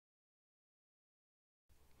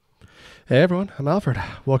Hey everyone, I'm Alfred.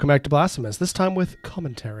 Welcome back to Blasphemous, this time with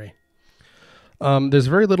commentary. There's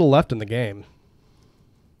very little left in the game.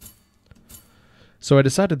 So I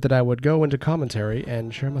decided that I would go into commentary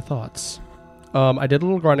and share my thoughts. I did a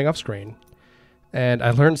little grinding off screen, and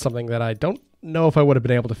I learned something that I don't know if I would have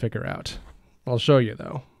been able to figure out. I'll show you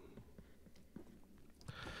though.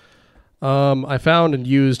 I found and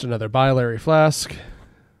used another biliary flask.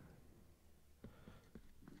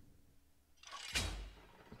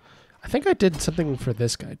 I think I did something for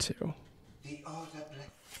this guy too.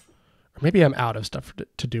 Or maybe I'm out of stuff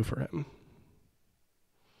to do for him.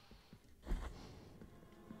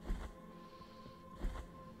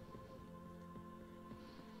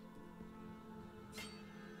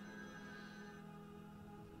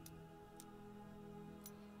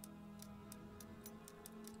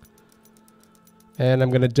 And I'm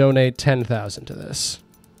going to donate 10,000 to this.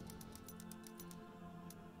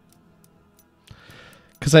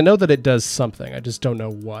 Because I know that it does something, I just don't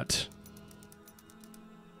know what.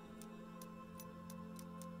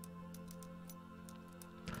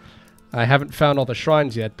 I haven't found all the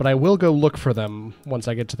shrines yet, but I will go look for them once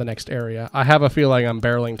I get to the next area. I have a feeling I'm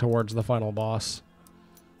barreling towards the final boss.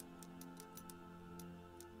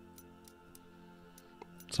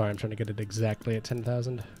 Sorry, I'm trying to get it exactly at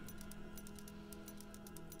 10,000.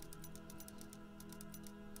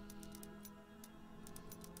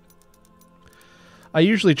 I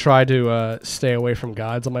usually try to stay away from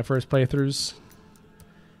gods on my first playthroughs.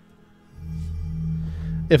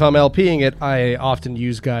 If I'm LPing it, I often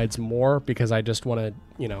use guides more because I just want to,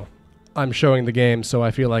 you know, I'm showing the game, so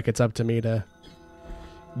I feel like it's up to me to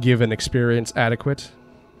give an experience adequate.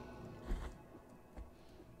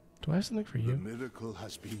 Do I have something for you? The miracle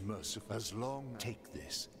has been merciful. As long take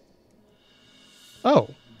this. Oh.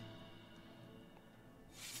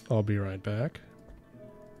 I'll be right back.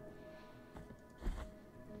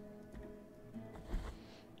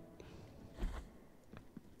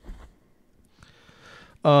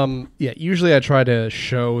 Yeah, usually I try to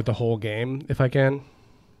show the whole game if I can.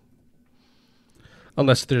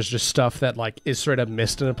 Unless there's just stuff that, like, is straight up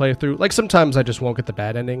missed in a playthrough. Like, sometimes I just won't get the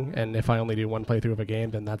bad ending, and if I only do one playthrough of a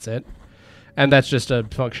game, then that's it. And that's just a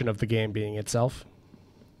function of the game being itself.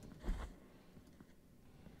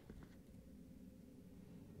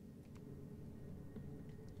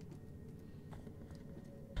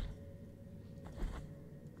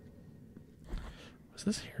 Was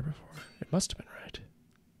this here before? It must have been right.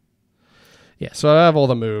 Yeah, so I have all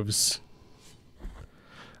the moves.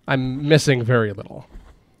 I'm missing very little.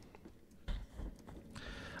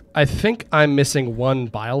 I think I'm missing one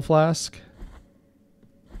bile flask.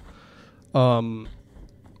 I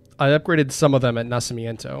upgraded some of them at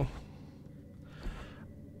Nacimiento.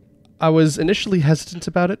 I was initially hesitant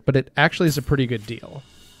about it, but it actually is a pretty good deal.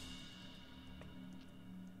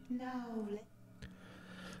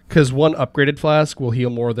 Because one upgraded flask will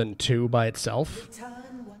heal more than two by itself.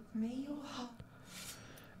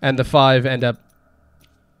 And the 5 end up...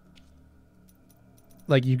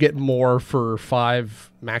 Like, you get more for 5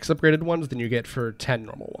 max upgraded ones than you get for 10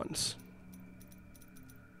 normal ones.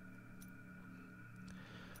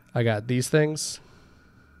 I got these things.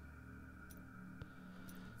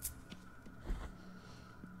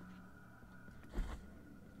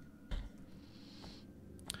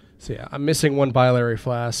 So yeah, I'm missing one biliary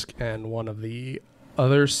flask and one of the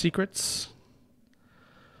other secrets.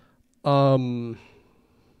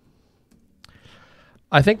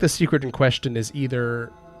 I think the secret in question is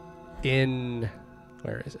either in...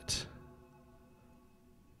 Where is it?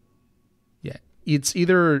 Yeah, it's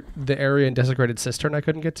either the area in Desecrated Cistern I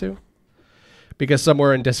couldn't get to. Because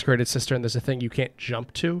somewhere in Desecrated Cistern there's a thing you can't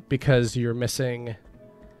jump to because you're missing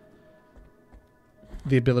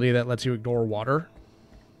the ability that lets you ignore water.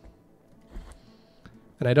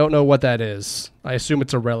 And I don't know what that is. I assume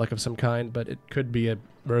it's a relic of some kind, but it could be a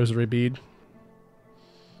rosary bead.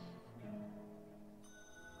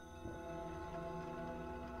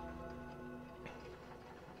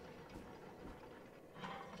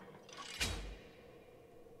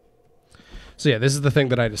 So yeah, this is the thing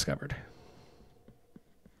that I discovered.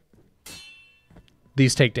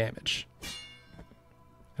 These take damage.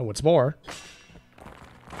 And what's more,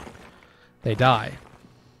 they die.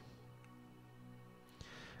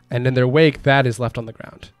 And in their wake, that is left on the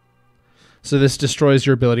ground. So this destroys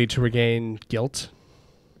your ability to regain guilt.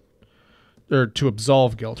 Or to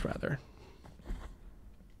absolve guilt, rather.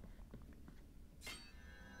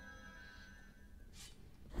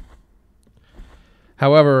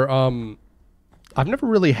 However, I've never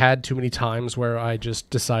really had too many times where I just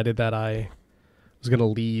decided that I was going to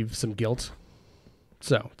leave some guilt.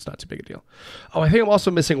 So, it's not too big a deal. Oh, I think I'm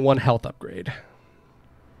also missing one health upgrade.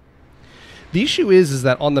 The issue is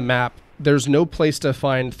that on the map, there's no place to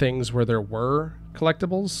find things where there were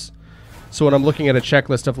collectibles. So when I'm looking at a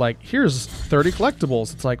checklist of like, here's 30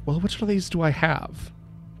 collectibles, it's like, well, which one of these do I have?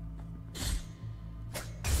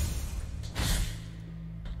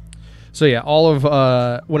 So yeah, all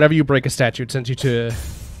of, whenever you break a statue, it sends you to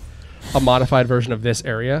a modified version of this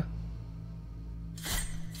area.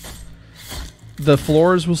 The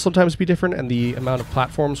floors will sometimes be different, and the amount of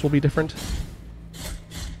platforms will be different.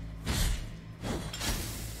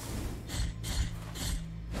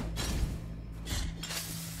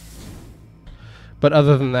 But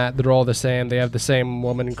other than that, they're all the same. They have the same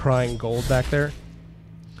woman crying gold back there.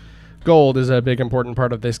 Gold is a big important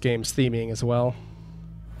part of this game's theming as well,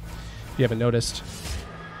 if you haven't noticed.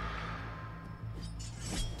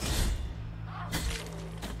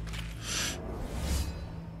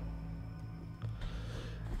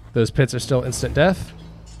 Those pits are still instant death.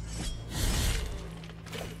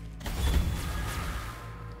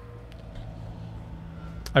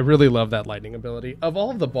 I really love that lightning ability. Of all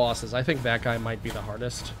of the bosses, I think that guy might be the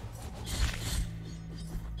hardest.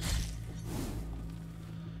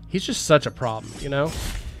 He's just such a problem, you know?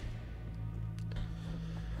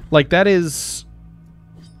 Like, that is...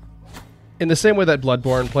 in the same way that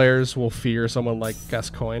Bloodborne players will fear someone like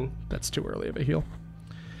Gascoigne. That's too early of a heal.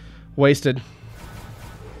 Wasted.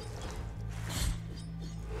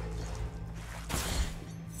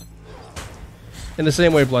 In the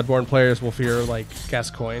same way Bloodborne players will fear, like,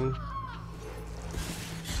 Gascoigne.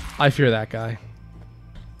 I fear that guy.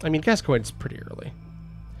 I mean, Gascoigne's pretty early.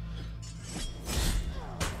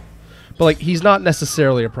 But, like, he's not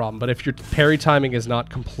necessarily a problem. But if your parry timing is not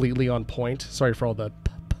completely on point... Sorry for all the...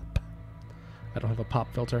 I don't have a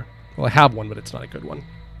pop filter. Well, I have one, but it's not a good one.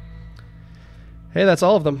 Hey, that's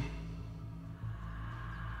all of them.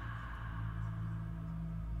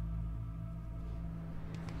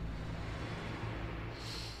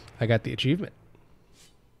 I got the achievement.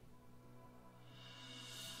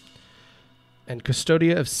 And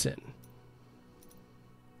Custodia of Sin.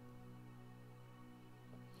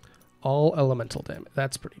 All elemental damage.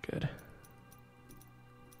 That's pretty good.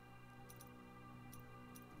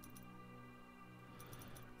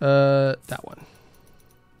 That one.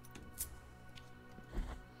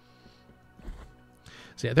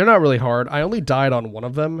 So yeah, they're not really hard. I only died on one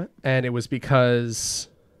of them, and it was because...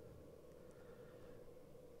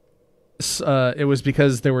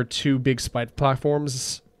 there were two big spike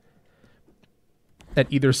platforms at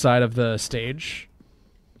either side of the stage.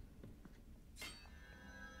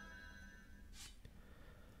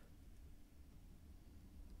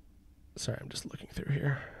 Sorry, I'm just looking through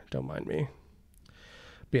here. Don't mind me.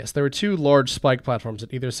 But yes, there were two large spike platforms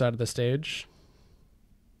at either side of the stage.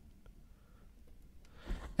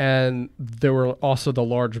 And there were also the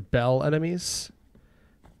large bell enemies.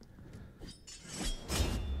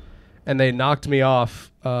 And they knocked me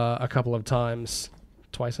off a couple of times.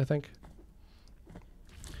 Twice, I think.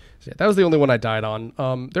 So yeah, that was the only one I died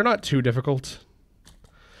on. They're not too difficult.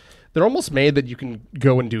 They're almost made that you can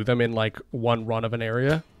go and do them in, like, one run of an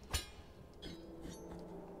area.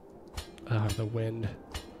 Ah, the wind.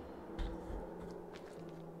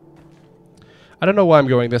 I don't know why I'm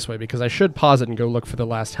going this way, because I should pause it and go look for the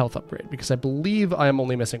last health upgrade, because I believe I am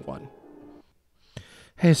only missing one.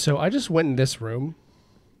 Hey, so I just went in this room.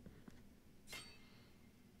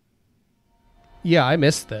 Yeah, I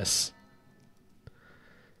missed this.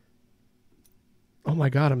 Oh my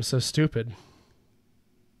god, I'm so stupid.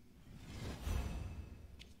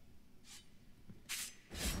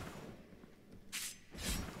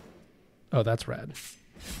 Oh, that's rad.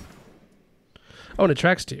 Oh, and it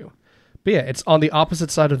tracks to you. But yeah, it's on the opposite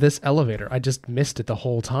side of this elevator. I just missed it the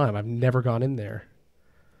whole time. I've never gone in there.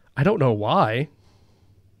 I don't know why.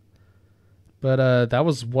 But that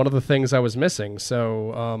was one of the things I was missing,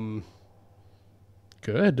 so...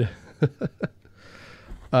 Good.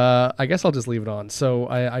 I guess I'll just leave it on. So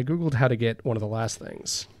I googled how to get one of the last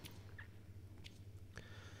things.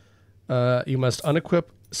 You must unequip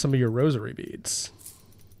some of your rosary beads.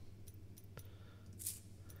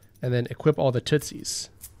 And then equip all the tootsies.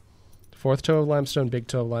 Fourth toe of limestone, big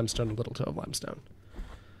toe of limestone, and little toe of limestone.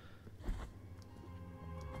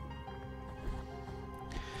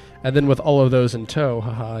 And then with all of those in tow,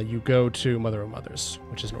 haha, you go to Mother of Mothers,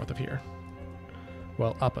 which is north of here.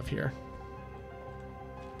 Well, up of here.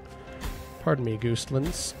 Pardon me,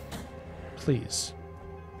 Goostlins. Please.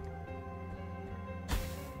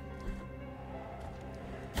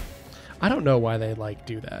 I don't know why they, like,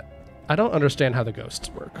 do that. I don't understand how the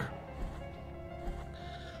ghosts work.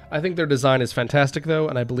 I think their design is fantastic, though,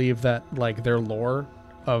 and I believe that, like, their lore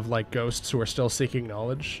of, like, ghosts who are still seeking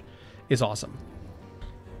knowledge is awesome.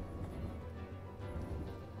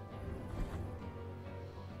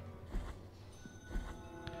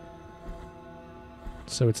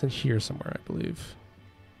 So it's in here somewhere, I believe.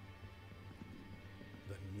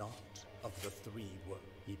 The knot of the three were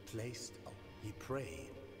he placed, he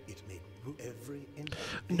prayed. It made every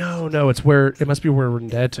No, it's where it must be where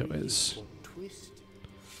Rendato is.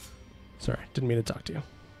 Sorry, didn't mean to talk to you.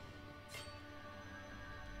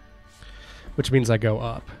 Which means I go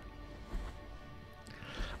up.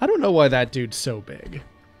 I don't know why that dude's so big.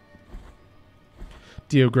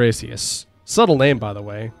 Dio Gracias. Subtle name, by the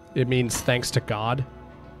way. It means thanks to God.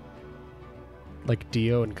 Like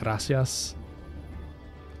Dio and Gracias.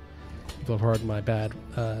 People have heard my bad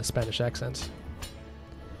Spanish accent.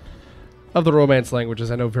 Of the Romance languages,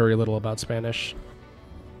 I know very little about Spanish.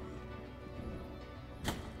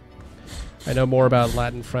 I know more about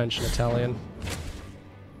Latin, French, and Italian.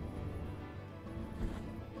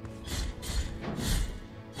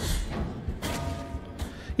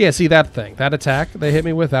 Yeah, see that thing. That attack they hit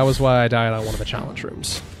me with, that was why I died on one of the challenge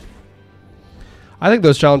rooms. I think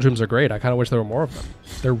those challenge rooms are great. I kind of wish there were more of them.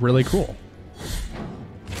 They're really cool.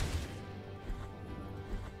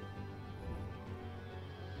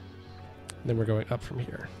 Then we're going up from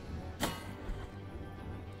here.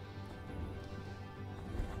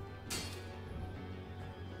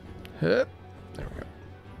 There we go.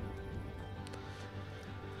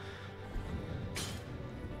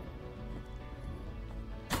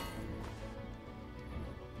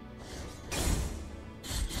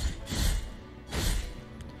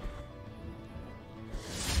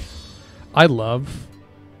 I love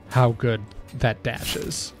how good that dash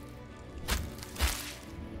is.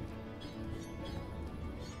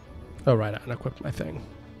 Oh, right, I unequipped my thing.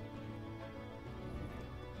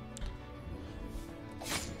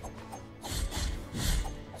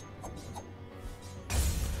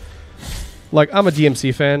 Like, I'm a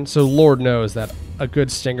DMC fan, so Lord knows that a good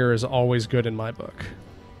stinger is always good in my book.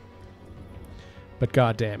 But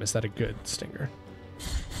goddamn, is that a good stinger?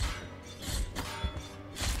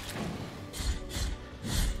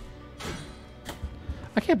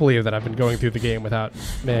 I can't believe that I've been going through the game without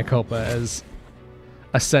Mea Culpa as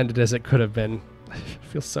ascended as it could have been. I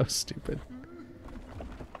feel so stupid.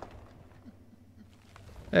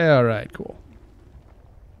 Alright, cool.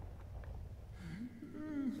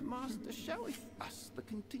 The Master showeth us the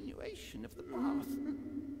continuation of the path.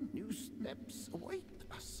 New steps await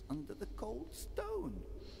us under the cold stone.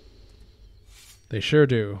 They sure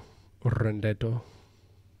do, Rendato.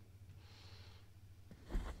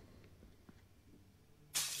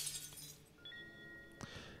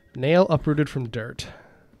 Nail uprooted from dirt.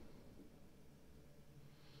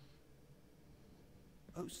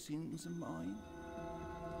 Oh, sins are mine.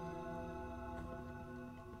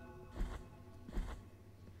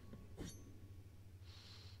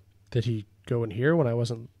 Did he go in here when I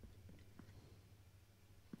wasn't?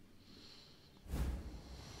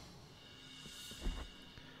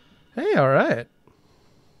 Hey, all right.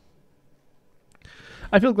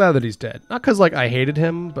 I feel glad that he's dead. Not because, like, I hated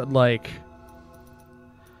him, but, like,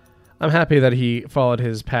 I'm happy that he followed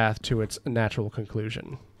his path to its natural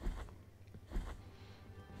conclusion.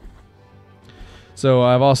 So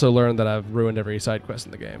I've also learned that I've ruined every side quest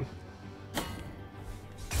in the game.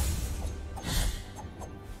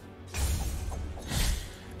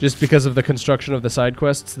 Just because of the construction of the side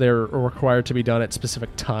quests, they're required to be done at specific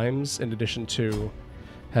times in addition to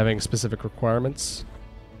having specific requirements.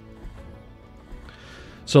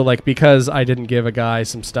 So, like, because I didn't give a guy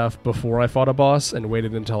some stuff before I fought a boss and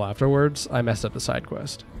waited until afterwards, I messed up the side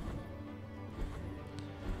quest.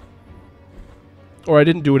 Or I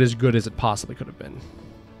didn't do it as good as it possibly could have been.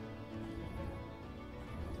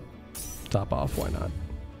 Top off, why not?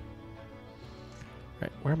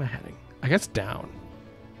 Alright, where am I heading? I guess down.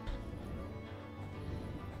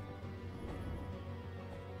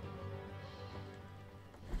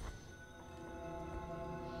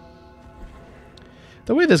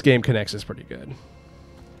 The way this game connects is pretty good.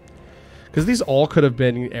 Because these all could have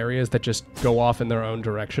been areas that just go off in their own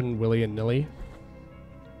direction, willy and nilly.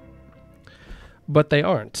 But they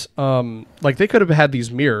aren't. Like, they could have had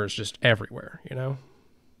these mirrors just everywhere, you know?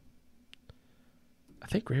 I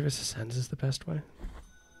think Grievous Ascends is the best way.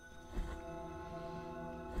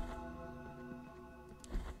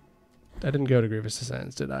 I didn't go to Grievous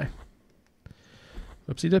Ascends, did I?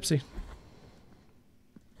 Whoopsie dipsy.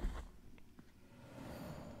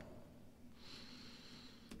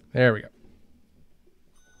 There we go.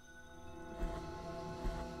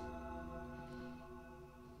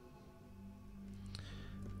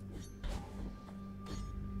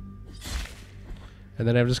 And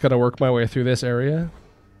then I've just got to work my way through this area.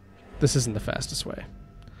 This isn't the fastest way.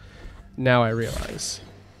 Now I realize.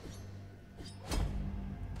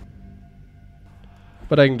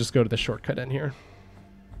 But I can just go to the shortcut in here.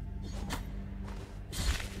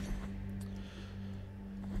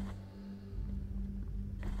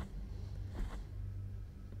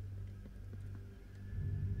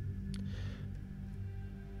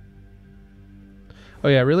 Oh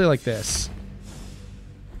yeah, I really like this.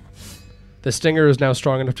 The stinger is now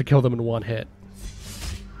strong enough to kill them in one hit.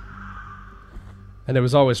 And it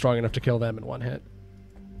was always strong enough to kill them in one hit.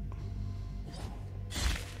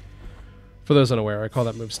 For those unaware, I call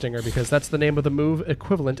that move Stinger because that's the name of the move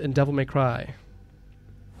equivalent in Devil May Cry.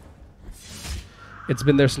 It's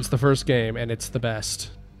been there since the first game, and it's the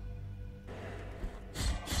best.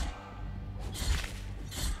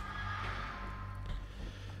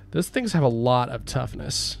 Those things have a lot of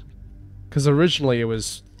toughness. Because originally it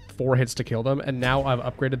was 4 hits to kill them, and now I've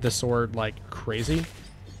upgraded the sword like crazy.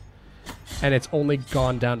 And it's only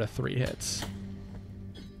gone down to 3 hits.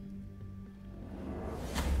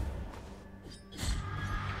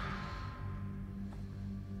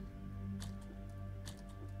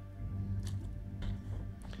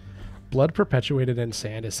 Blood Perpetuated in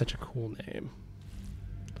Sand is such a cool name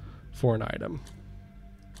for an item.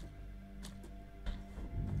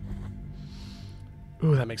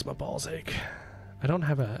 Ooh, that makes my balls ache. I don't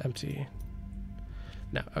have an empty...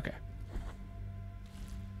 No, okay.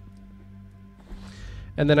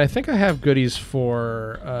 And then I think I have goodies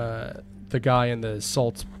for the guy in the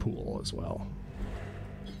salt pool as well.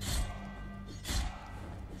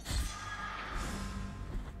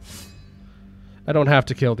 I don't have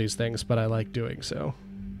to kill these things, but I like doing so.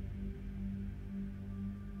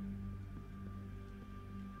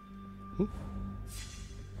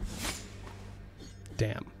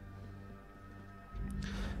 Damn.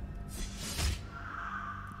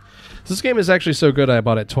 This game is actually so good I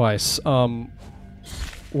bought it twice. When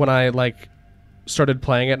I like started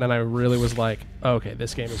playing it and I really was like, oh, okay,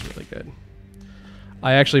 this game is really good.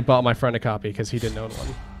 I actually bought my friend a copy because he didn't own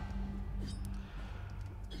one.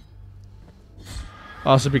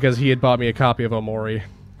 Also because he had bought me a copy of Omori,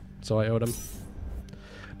 so I owed him.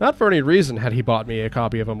 Not for any reason had he bought me a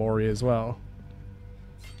copy of Omori as well.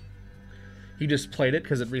 He just played it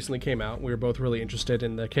because it recently came out. We were both really interested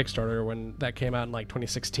in the Kickstarter when that came out in like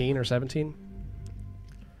 2016 or 17.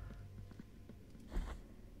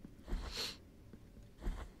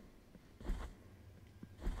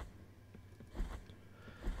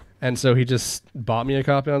 And so he just bought me a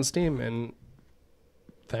copy on Steam, and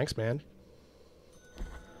thanks, man.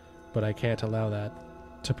 But I can't allow that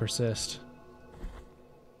to persist.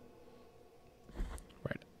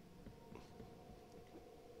 Right.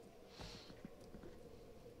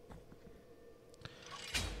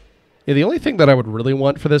 Yeah, the only thing that I would really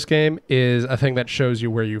want for this game is a thing that shows you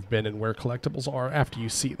where you've been and where collectibles are after you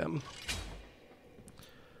see them.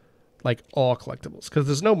 Like all collectibles. Because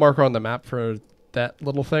there's no marker on the map for that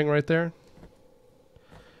little thing right there.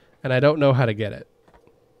 And I don't know how to get it.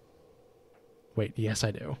 Wait, yes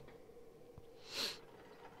I do.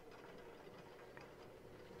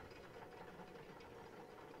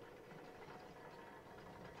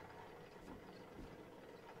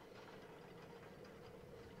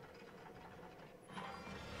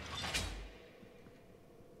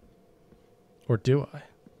 Or do I?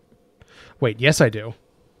 Wait, yes I do.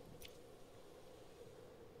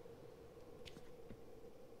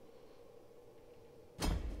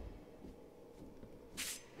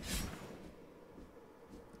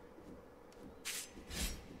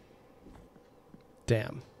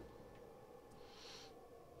 Damn.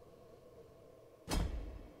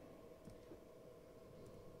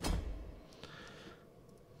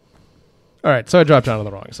 Alright, so I dropped down on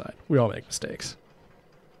the wrong side. We all make mistakes.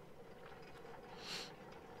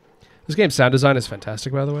 This game's sound design is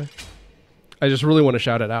fantastic, by the way. I just really want to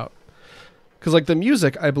shout it out. Because, like, the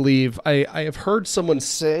music, I believe, I have heard someone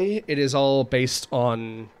say it is all based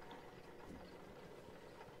on,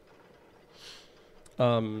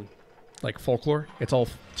 like, folklore. It's all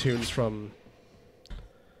tunes from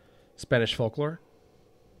Spanish folklore.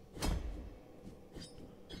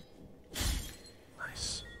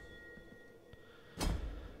 Nice.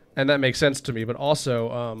 And that makes sense to me, but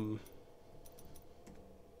also,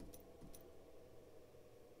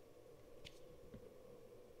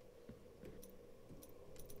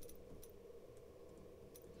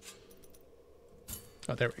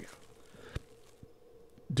 oh, there we go.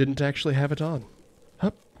 Didn't actually have it on.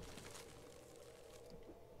 Hup.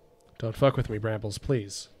 Don't fuck with me, Brambles,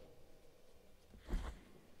 please.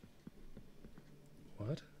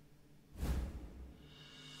 What?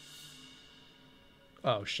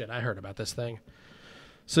 Oh, shit, I heard about this thing.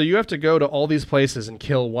 So you have to go to all these places and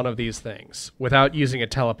kill one of these things without using a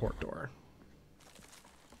teleport door.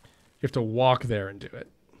 You have to walk there and do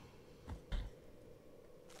it.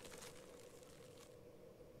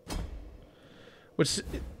 Which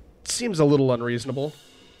seems a little unreasonable.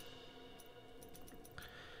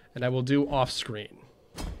 And I will do off screen.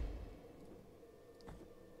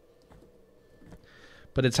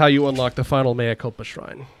 But it's how you unlock the final Mea Culpa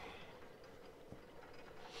shrine.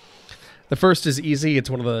 The first is easy. It's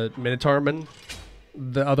one of the Minotaurmen.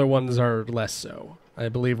 The other ones are less so. I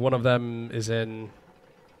believe one of them is in...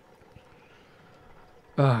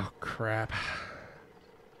 Oh, crap.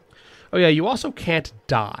 Oh, yeah, you also can't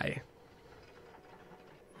die.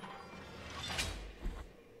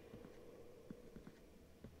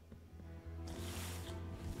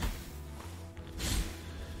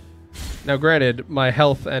 Now, granted, my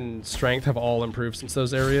health and strength have all improved since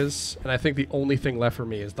those areas, and I think the only thing left for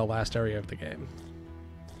me is the last area of the game.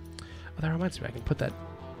 Oh, that reminds me, I can put that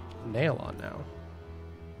nail on now.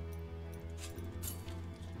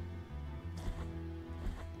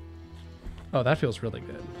 Oh, that feels really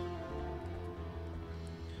good.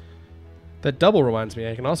 That double reminds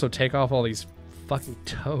me, I can also take off all these fucking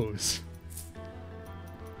toes.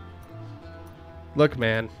 Look,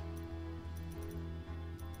 man.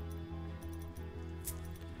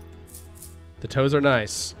 The toes are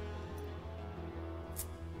nice.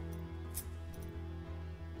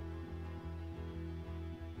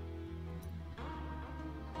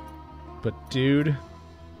 But dude.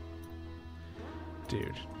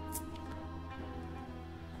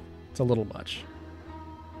 It's a little much.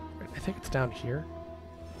 I think it's down here.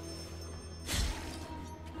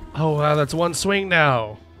 Oh, wow, that's one swing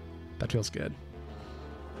now. That feels good.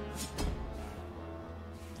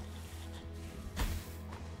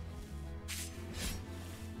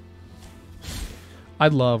 I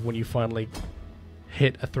love when you finally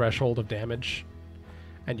hit a threshold of damage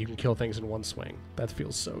and you can kill things in one swing. That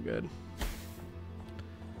feels so good.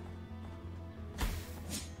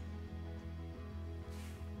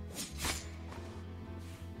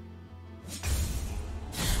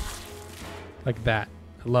 Like that.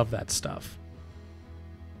 I love that stuff.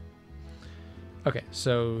 Okay,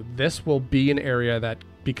 so this will be an area that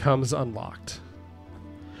becomes unlocked.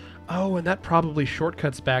 Oh, and that probably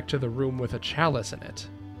shortcuts back to the room with a chalice in it.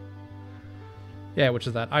 Yeah, which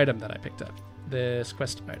is that item that I picked up. This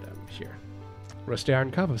quest item here. Rusty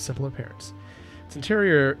iron cup of simple appearance. Its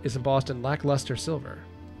interior is embossed in lackluster silver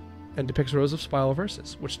and depicts rows of spiral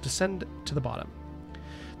verses, which descend to the bottom.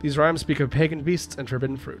 These rhymes speak of pagan beasts and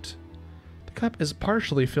forbidden fruit. The cup is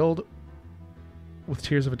partially filled with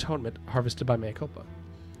tears of atonement harvested by Mea Culpa.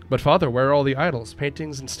 But Father, where are all the idols,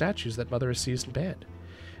 paintings, and statues that Mother has seized and banned?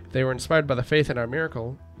 If they were inspired by the faith in our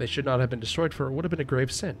miracle, they should not have been destroyed, for it would have been a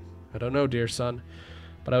grave sin. I don't know, dear son,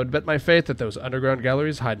 but I would bet my faith that those underground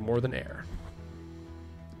galleries hide more than air.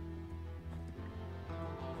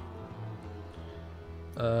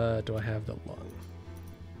 Do I have the lung?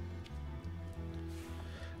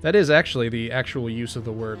 That is actually the actual use of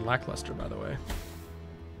the word lackluster, by the way.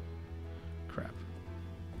 Crap.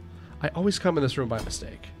 I always come in this room by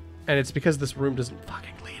mistake, and it's because this room doesn't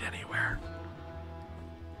fucking lead anywhere.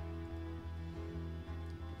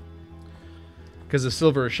 Because the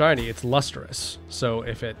silver is shiny, it's lustrous. So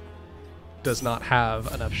if it does not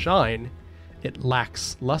have enough shine, it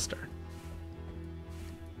lacks luster.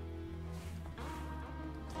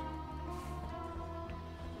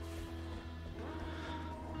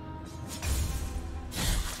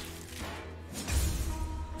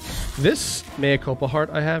 This Mea Culpa heart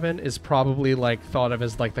I have in is probably like thought of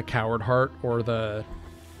as like the coward heart or the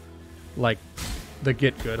like the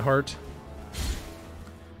get good heart.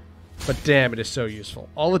 But damn, it is so useful.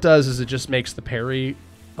 All it does is it just makes the parry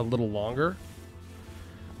a little longer,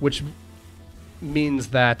 which means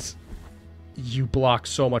that you block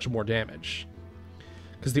so much more damage.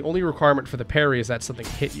 Because the only requirement for the parry is that something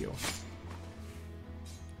hit you.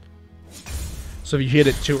 So if you hit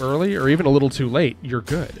it too early or even a little too late, you're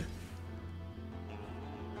good.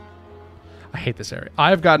 I hate this area.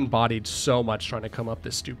 I've gotten bodied so much trying to come up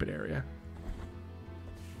this stupid area.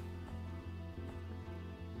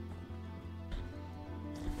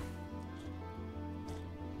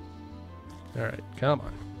 Alright, come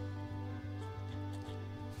on.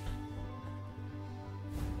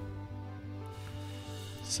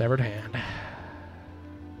 Severed hand.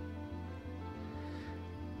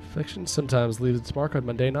 Affliction sometimes leaves its mark on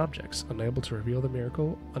mundane objects, unable to reveal the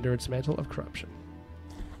miracle under its mantle of corruption.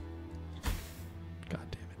 God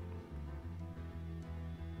damn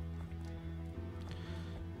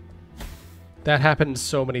it. That happened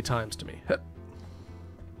so many times to me.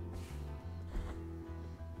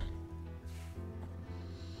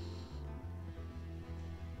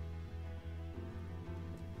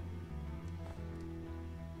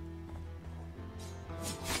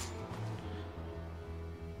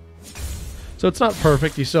 So it's not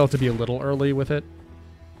perfect, you still have to be a little early with it.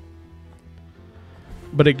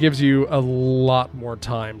 But it gives you a lot more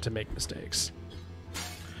time to make mistakes.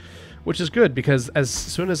 Which is good, because as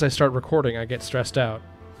soon as I start recording, I get stressed out.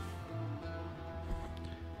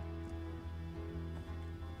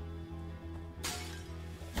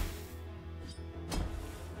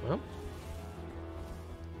 Well.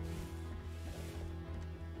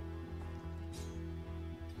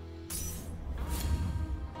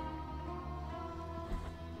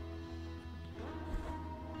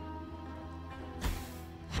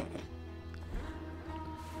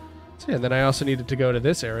 So yeah, and then I also needed to go to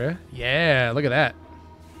this area. Yeah, look at that.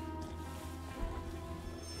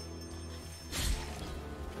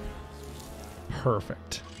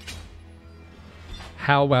 Perfect.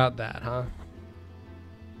 How about that, huh?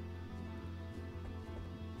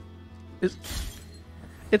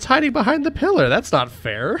 It's hiding behind the pillar. That's not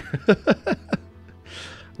fair.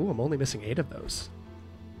 Ooh, I'm only missing 8 of those.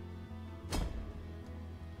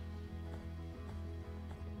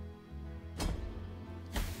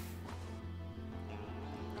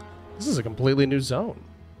 This is a completely new zone.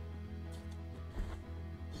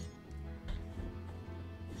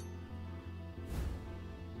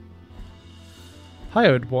 Hi,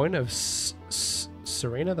 Odeborn of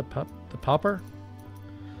Serena the Pauper.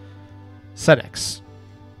 Senex.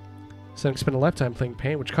 Senex spent a lifetime fleeing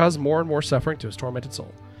pain, which caused more and more suffering to his tormented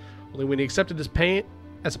soul. Only when he accepted his pain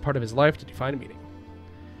as a part of his life did he find meaning.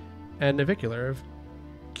 And Navicular of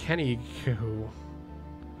Kennyku.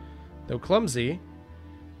 Though clumsy,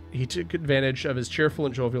 he took advantage of his cheerful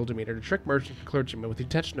and jovial demeanor to trick merchants and clergymen with the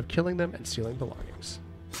intention of killing them and stealing belongings.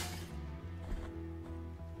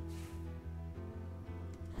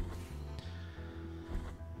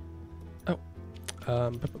 Oh.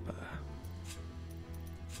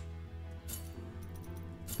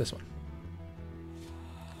 This one.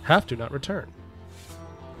 Have to not return.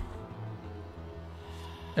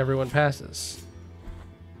 Everyone passes.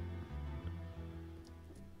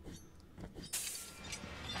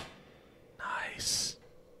 Nice.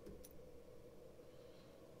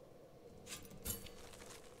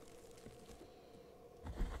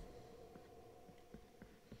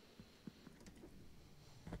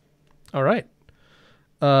 All right.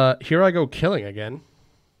 Here I go killing again.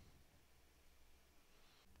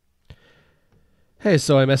 Hey,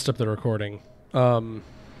 so I messed up the recording.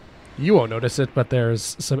 You won't notice it, but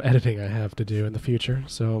there's some editing I have to do in the future,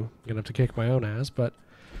 so I'm gonna have to kick my own ass, but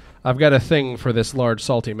I've got a thing for this large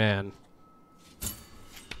salty man.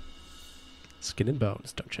 Skin and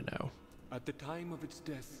bones, don't you know? At the time of its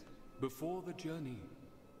death, before the journey,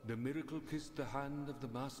 the miracle kissed the hand of the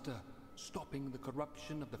Master, stopping the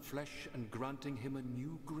corruption of the flesh and granting him a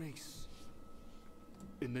new grace.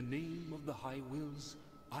 In the name of the High Wills,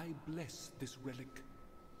 I bless this relic.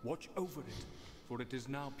 Watch over it, for it is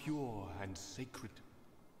now pure and sacred.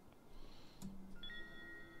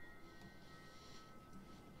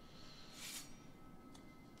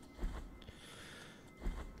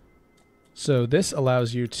 So this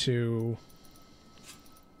allows you to...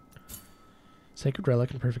 Sacred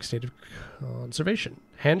relic in perfect state of conservation.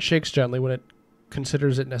 Hand shakes gently when it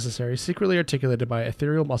considers it necessary, secretly articulated by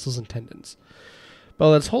ethereal muscles and tendons.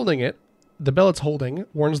 Bell that's holding it, the bell it's holding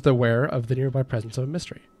warns the wearer of the nearby presence of a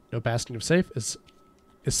mystery. No bastion of safe is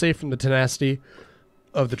safe from the tenacity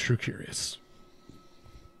of the true curious.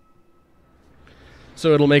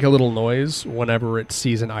 So it'll make a little noise whenever it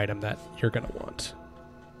sees an item that you're going to want.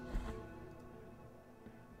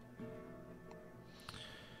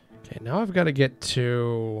 Okay, now I've got to get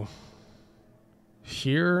to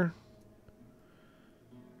here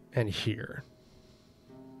and here.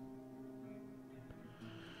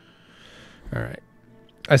 All right.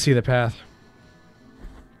 I see the path.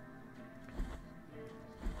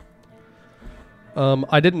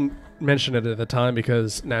 I didn't mention it at the time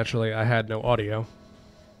because naturally I had no audio.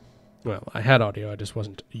 Well, I had audio, I just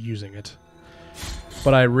wasn't using it.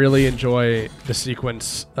 But I really enjoy the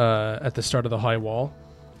sequence at the start of the high wall.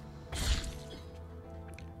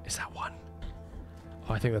 Is that one?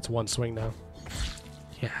 Oh, I think that's one swing now.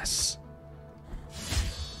 Yes.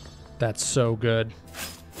 That's so good.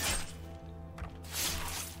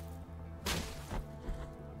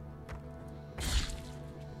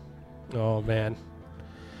 Oh, man.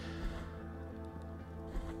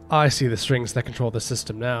 I see the strings that control the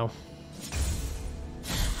system now.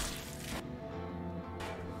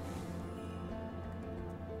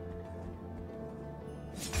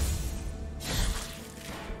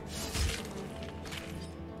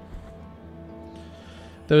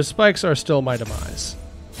 Those spikes are still my demise.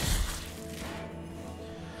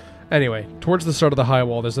 Anyway, towards the start of the high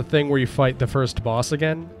wall, there's a thing where you fight the first boss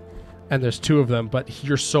again. And there's 2 of them, but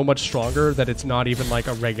you're so much stronger that it's not even like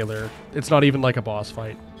a regular... It's not even like a boss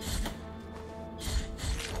fight.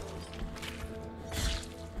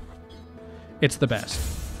 It's the best.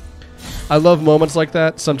 I love moments like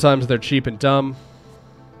that. Sometimes they're cheap and dumb.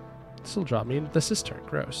 This will drop me into the cistern.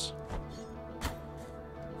 Gross.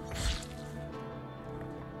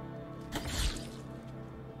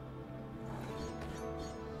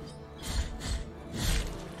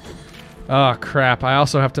 Oh, crap. I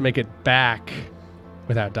also have to make it back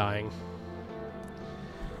without dying.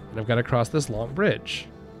 And I've got to cross this long bridge.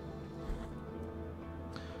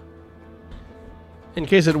 In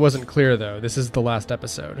case it wasn't clear, though, this is the last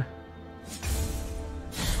episode.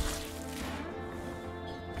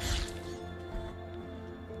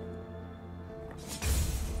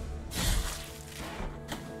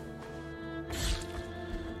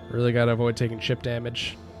 Really got to avoid taking chip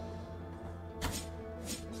damage.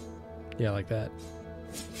 Yeah, like that.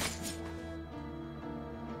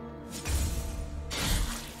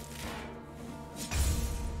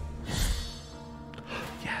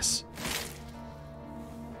 Yes.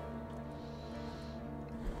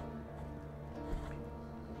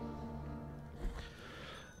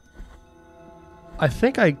 I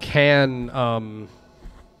think I can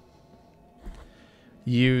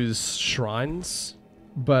use shrines,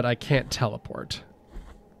 but I can't teleport.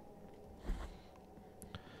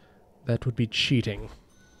 That would be cheating.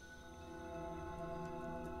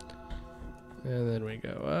 And then we go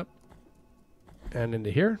up and into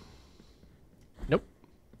here. Nope.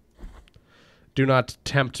 Do not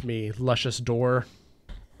tempt me, luscious door.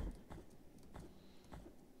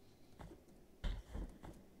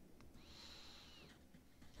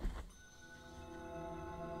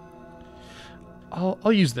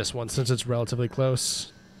 I'll use this one since it's relatively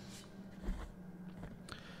close.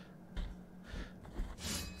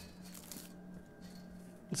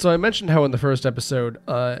 So I mentioned how in the first episode,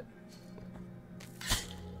 oh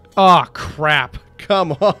crap.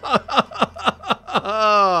 Come on.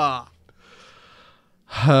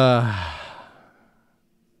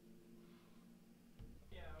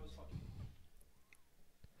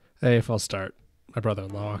 Hey, if I'll start. My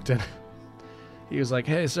brother-in-law walked in. He was like,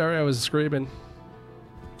 hey, sorry I was screaming.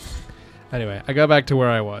 Anyway, I got back to where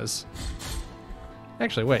I was.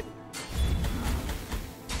 Actually, wait.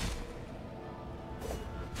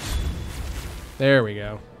 There we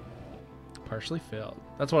go. Partially filled.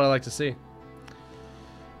 That's what I like to see.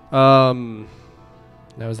 Now,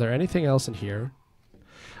 is there anything else in here?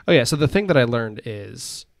 Oh, yeah, so the thing that I learned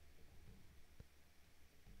is...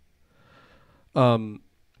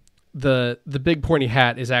 the big pointy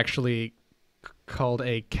hat is actually called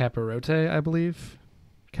a capirote, I believe.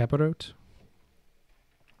 Capirote.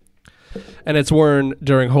 And it's worn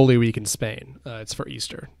during Holy Week in Spain. It's for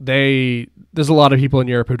Easter. There's a lot of people in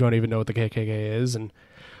Europe who don't even know what the KKK is, and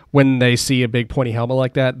when they see a big pointy helmet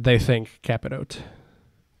like that, they think capirote.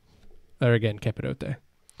 Or again, capirote.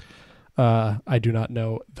 I do not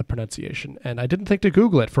know the pronunciation, and I didn't think to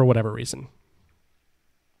Google it for whatever reason.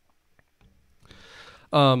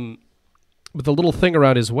 But the little thing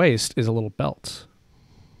around his waist is a little belt.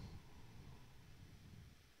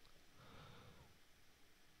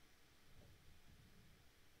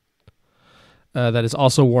 That is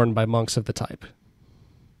also worn by monks of the type.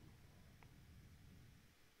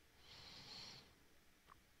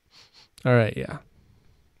 All right, yeah.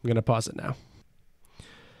 I'm going to pause it now.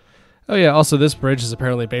 Oh yeah, also this bridge is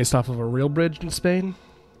apparently based off of a real bridge in Spain.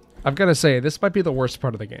 I've got to say, this might be the worst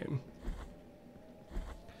part of the game.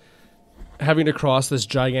 Having to cross this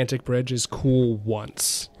gigantic bridge is cool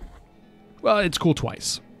once. Well, it's cool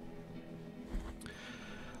twice.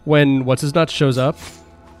 When What's-His-Nuts shows up,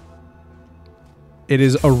 it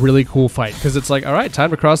is a really cool fight, because it's like, all right,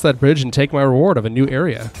 time to cross that bridge and take my reward of a new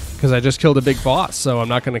area, because I just killed a big boss, so I'm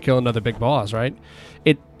not going to kill another big boss, right?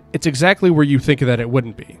 It's exactly where you think that it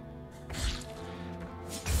wouldn't be.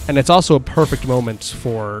 And it's also a perfect moment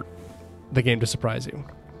for the game to surprise you.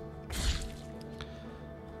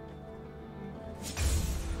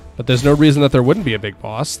 But there's no reason that there wouldn't be a big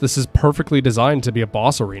boss. This is perfectly designed to be a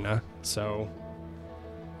boss arena, so...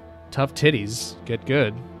 Tough titties, get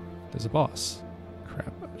good. There's a boss.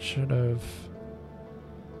 Crap, I should have...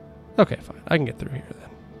 Okay, fine. I can get through here then.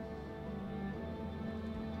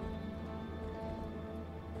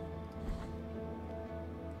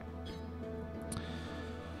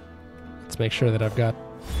 Let's make sure that I've got...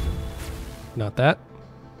 Not that.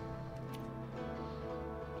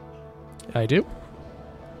 I do.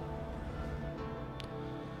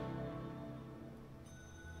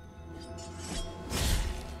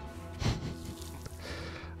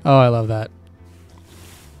 Oh, I love that.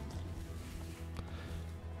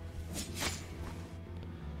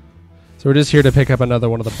 So we're just here to pick up another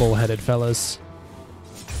one of the bull-headed fellas.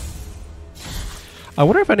 I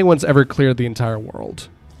wonder if anyone's ever cleared the entire world.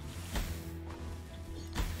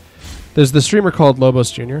 There's the streamer called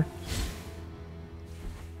Lobos Jr.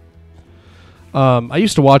 I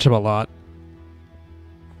used to watch him a lot.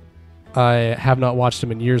 I have not watched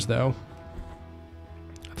him in years, though.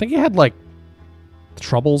 I think he had, like,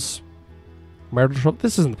 troubles. Marital trouble.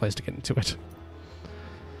 This isn't the place to get into it.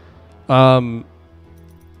 What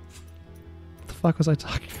the fuck was I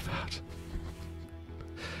talking about?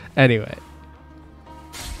 Anyway.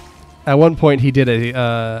 At one point, he did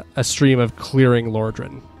a stream of clearing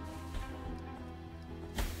Lordran,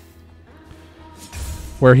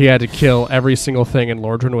 where he had to kill every single thing in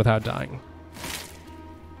Lordran without dying.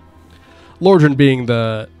 Lordran being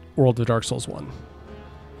the World of Dark Souls one.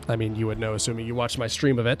 I mean, you would know, assuming you watched my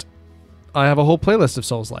stream of it. I have a whole playlist of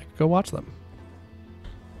Souls-like. Go watch them.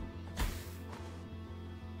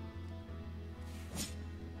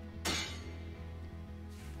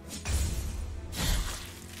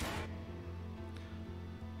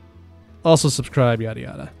 Also subscribe, yada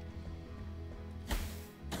yada.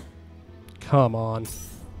 Come on.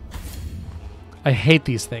 I hate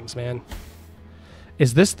these things, man.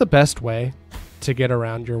 Is this the best way to get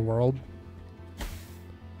around your world?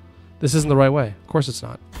 This isn't the right way. Of course it's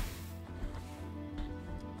not.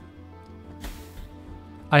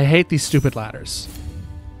 I hate these stupid ladders.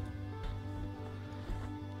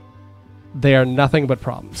 They are nothing but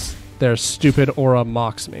problems. They're stupid. Aura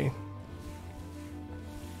mocks me.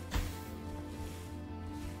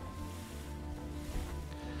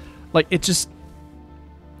 Like, it just...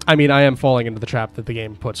 I mean, I am falling into the trap that the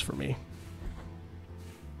game puts for me.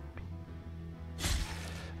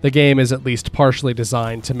 The game is at least partially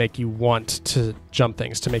designed to make you want to jump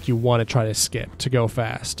things, to make you want to try to skip, to go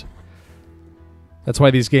fast. That's why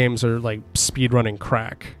these games are like speedrunning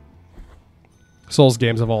crack. Souls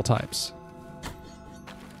games of all types.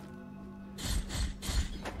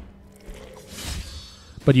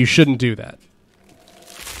 But you shouldn't do that.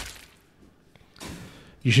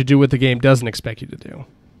 You should do what the game doesn't expect you to do.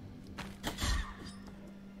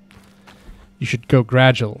 You should go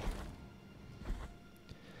gradual.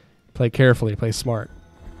 Play carefully, play smart.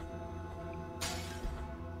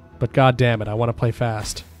 But god damn it, I want to play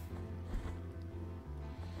fast.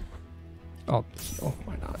 Oh,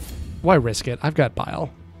 why not? Why risk it? I've got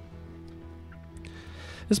bile.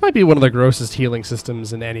 This might be one of the grossest healing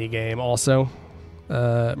systems in any game also.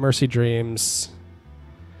 Mercy Dreams.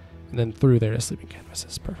 And then through there to Sleeping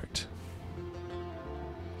Canvases. Perfect.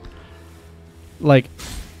 Like,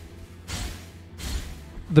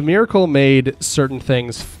 the miracle made certain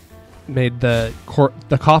things... made the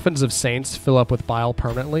coffins of saints fill up with bile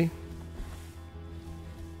permanently.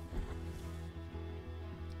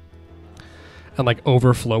 And like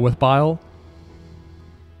overflow with bile.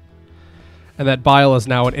 And that bile is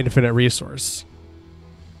now an infinite resource.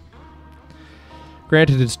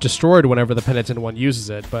 Granted, it's destroyed whenever the penitent one uses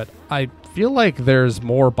it, but I feel like there's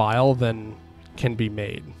more bile than can be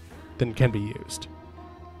made, than can be used.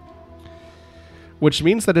 Which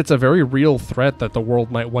means that it's a very real threat that the world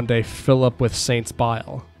might one day fill up with saints'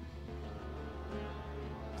 bile.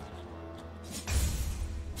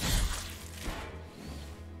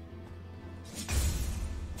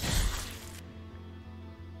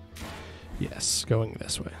 Yes, going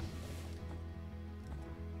this way.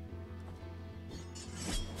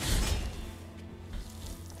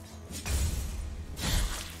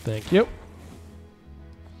 Thank you.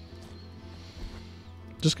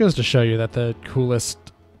 Just goes to show you that the coolest,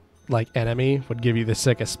 like, enemy would give you the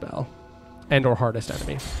sickest spell. And or hardest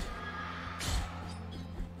enemy.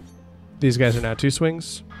 These guys are now 2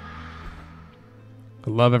 swings. I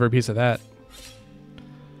love every piece of that.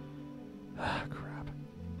 Ah, crap.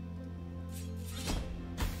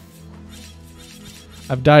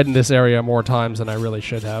 I've died in this area more times than I really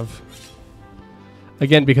should have.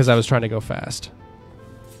 Again, because I was trying to go fast.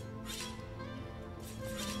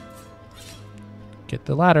 Get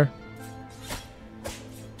the ladder.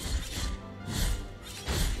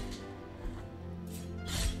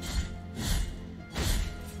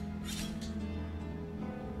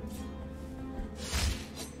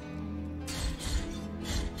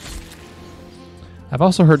 I've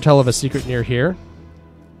also heard tell of a secret near here.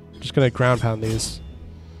 Just gonna ground pound these.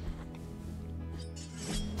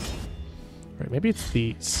 Right, maybe it's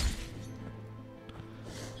these.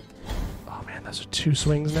 Oh man, those are 2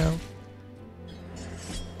 swings now.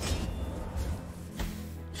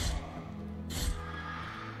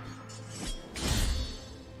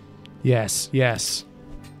 Yes, yes.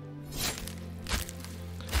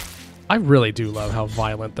 I really do love how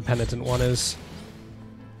violent the penitent one is.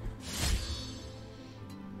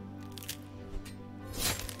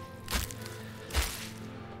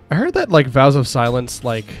 I heard that, like, Vows of Silence,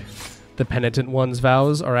 like, the penitent one's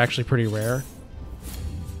vows are actually pretty rare.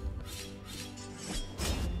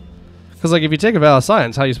 Because, like, if you take a vow of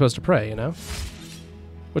silence, how are you supposed to pray, you know?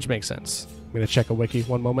 Which makes sense. I'm going to check a wiki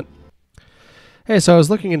one moment. Hey, so I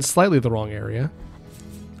was looking in slightly the wrong area.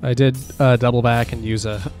 I did double back and use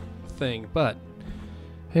a thing, but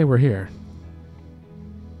hey, we're here.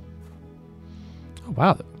 Oh,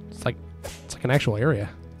 wow. It's like an actual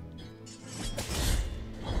area.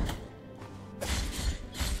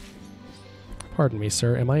 Pardon me,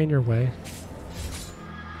 sir. Am I in your way?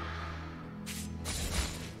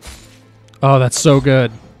 Oh, that's so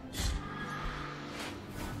good.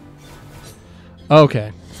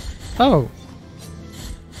 Okay. Oh.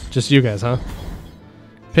 Just you guys, huh?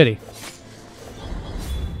 Pity.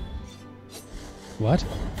 What?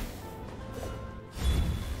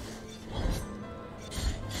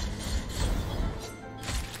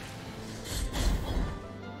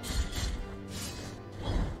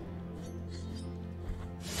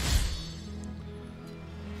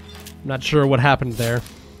 I'm not sure what happened there.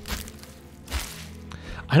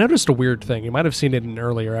 I noticed a weird thing. You might have seen it in an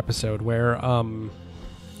earlier episode where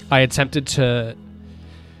I attempted to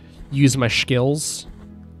use my skills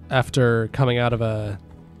after coming out of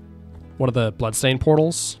one of the Bloodstained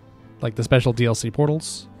portals, like the special DLC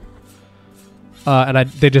portals, and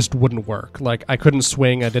they just wouldn't work. Like, I couldn't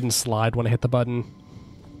swing, I didn't slide when I hit the button.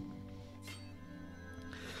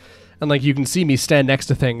 And, like, you can see me stand next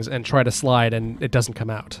to things and try to slide, and it doesn't come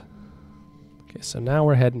out. Okay, so now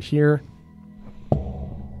we're heading here.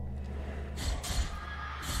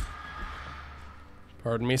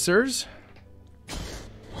 Pardon me, sirs.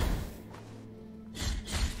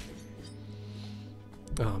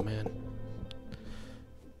 Oh, man.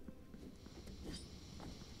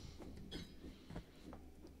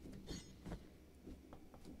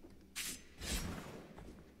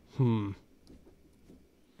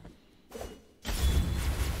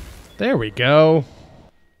 There we go.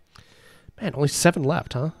 Man, only 7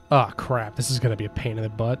 left, huh? Oh, crap. This is going to be a pain in the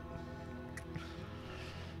butt.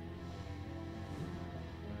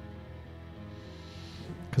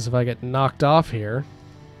 Because if I get knocked off here,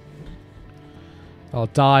 I'll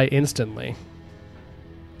die instantly.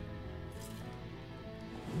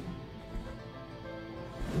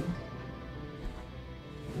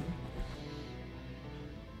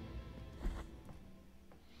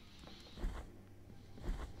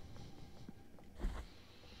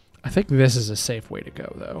 I think this is a safe way to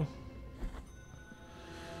go, though.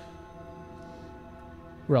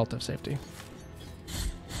 Relative safety.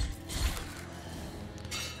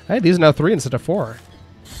 Hey, these are now 3 instead of 4.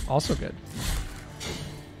 Also good.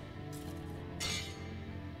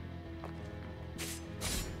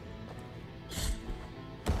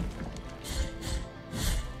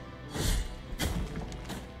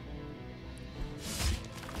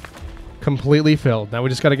 Completely filled. Now we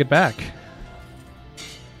just got to get back.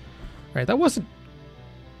 Right, that was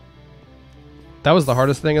the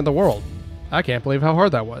hardest thing in the world. I can't believe how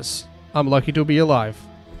hard that was. I'm lucky to be alive.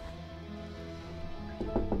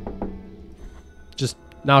 Just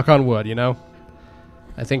knock on wood, you know?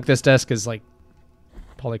 I think this desk is like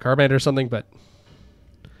polycarbonate or something, but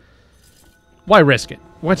why risk it?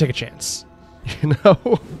 Why take a chance? You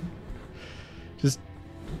know? Just...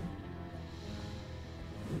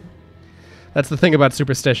 That's the thing about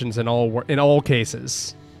superstitions in all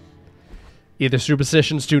cases. Either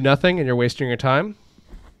superstitions do nothing and you're wasting your time,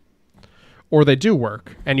 or they do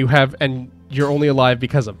work and you're only alive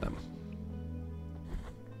because of them.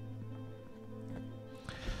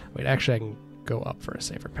 Wait, actually I can go up for a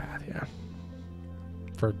safer path, yeah.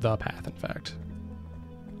 For the path, in fact.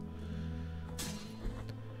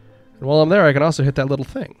 And while I'm there, I can also hit that little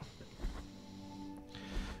thing.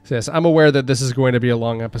 So yes, I'm aware that this is going to be a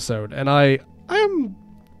long episode, and I'm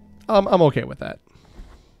okay with that.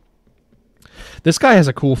 This guy has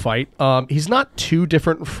a cool fight. He's not too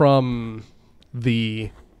different from the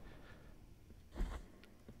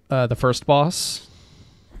first boss.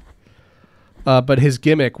 But his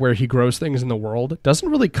gimmick where he grows things in the world doesn't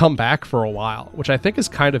really come back for a while, which I think is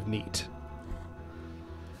kind of neat.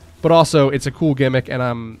 But also, it's a cool gimmick, and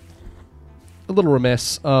I'm a little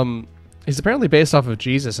remiss. He's apparently based off of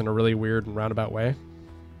Jesus in a really weird and roundabout way.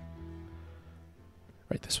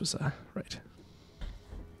 Right, this was, right.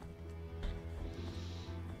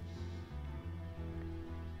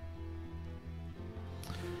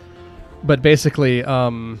 But basically,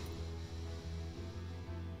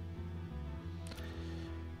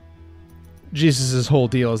 Jesus' whole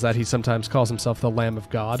deal is that he sometimes calls himself the Lamb of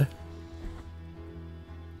God.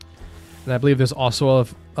 And I believe there's also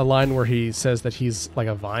a line where he says that he's like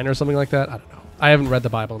a vine or something like that. I don't know. I haven't read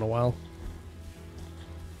the Bible in a while.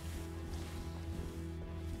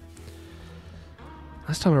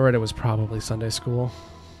 Last time I read it was probably Sunday school.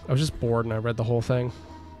 I was just bored and I read the whole thing.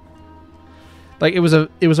 Like, it was a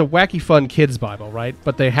wacky fun kids Bible, right?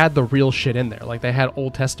 But they had the real shit in there. Like, they had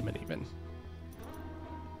Old Testament even.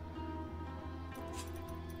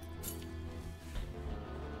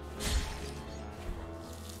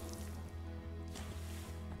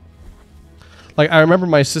 Like, I remember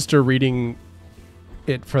my sister reading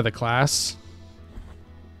it for the class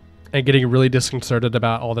and getting really disconcerted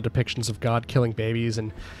about all the depictions of God killing babies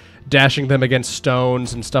and dashing them against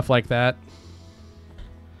stones and stuff like that.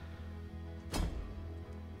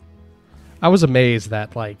 I was amazed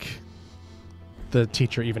that, like, the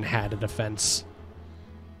teacher even had a defense.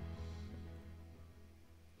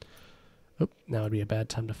 Oh, now would be a bad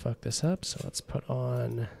time to fuck this up, so let's put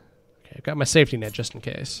on... Okay, I've got my safety net just in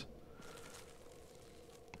case.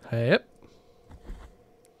 Yep.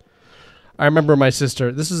 I remember my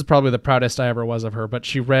sister, this is probably the proudest I ever was of her, but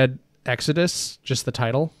she read Exodus, just the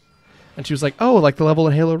title, and she was like, oh, like the level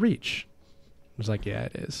in Halo Reach. I was like, yeah,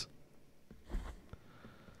 it is.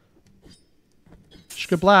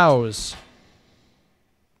 Skablows.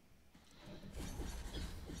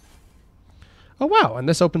 Oh, wow, and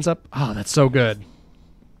this opens up... Oh, that's so good.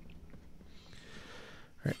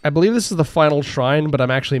 All right, I believe this is the final shrine, but I'm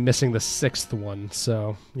actually missing the 6th one,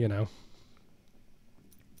 so, you know.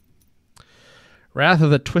 Wrath of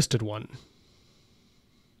the Twisted One.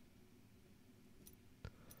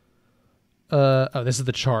 Oh, this is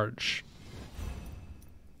the charge.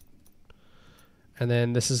 And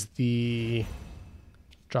then this is the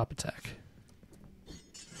drop attack.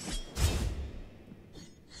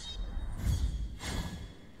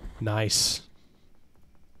 Nice.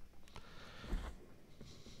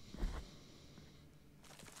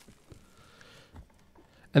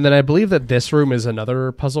 And then I believe that this room is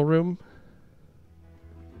another puzzle room.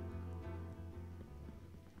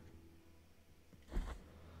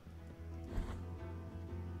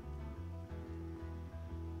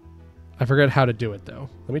 I forget how to do it, though.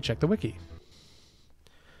 Let me check the wiki.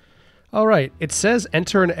 All right. It says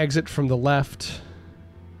enter and exit from the left.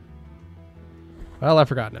 Well, I've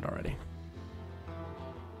forgotten it already.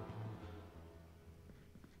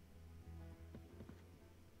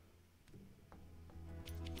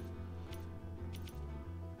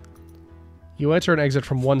 You enter and exit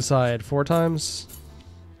from one side 4 times,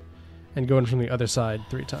 and go in from the other side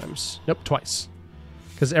 3 times. Nope, twice.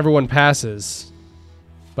 Because everyone passes,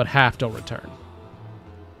 but half don't return.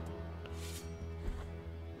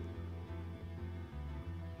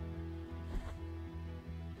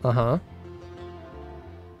 Uh-huh.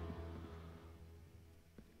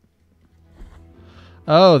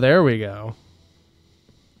 Oh, there we go.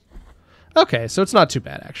 Okay, so it's not too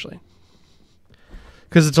bad, actually.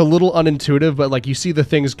 Because it's a little unintuitive, but like you see the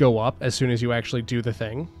things go up as soon as you actually do the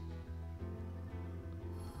thing.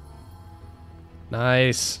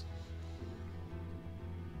 Nice.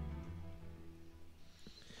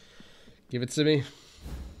 Give it to me.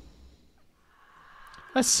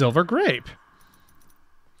 A silver grape.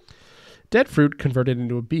 Dead fruit converted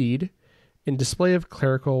into a bead in display of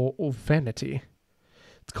clerical vanity.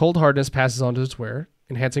 Its cold hardness passes on to its wearer,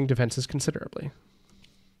 enhancing defenses considerably.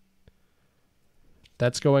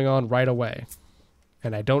 That's going on right away.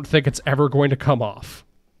 And I don't think it's ever going to come off.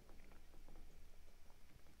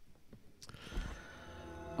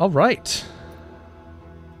 All right.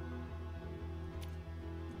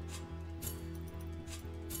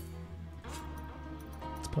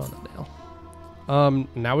 Let's put on the nail.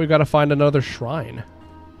 Now we've got to find another shrine,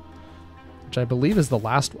 which I believe is the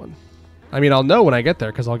last one. I mean, I'll know when I get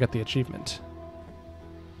there because I'll get the achievement.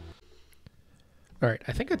 All right,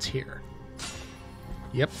 I think it's here.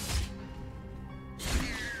 Yep.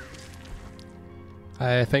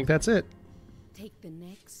 I think that's it. Take the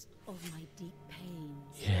next of my deep pains.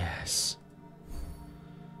 Yes.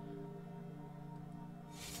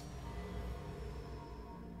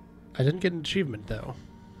 I didn't get an achievement, though.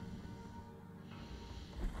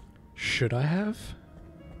 Should I have?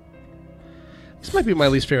 This might be my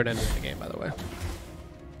least favorite enemy in the game, by the way.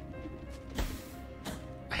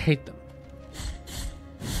 I hate them.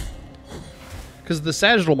 Because the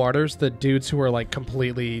sagittal martyrs, the dudes who are like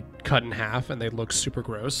completely cut in half and they look super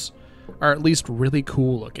gross, are at least really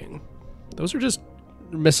cool looking. Those are just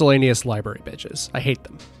miscellaneous library bitches. I hate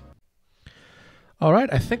them. All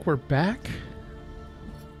right, I think we're back.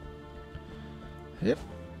 Yep.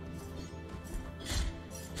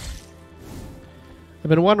 I've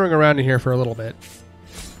been wandering around in here for a little bit.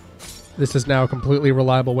 This is now a completely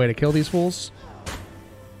reliable way to kill these fools.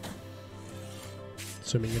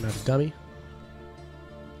 Assuming you're not a dummy.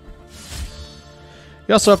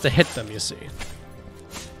 You also have to hit them, you see.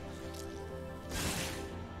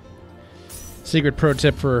 Secret pro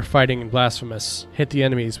tip for fighting in Blasphemous. Hit the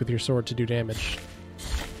enemies with your sword to do damage.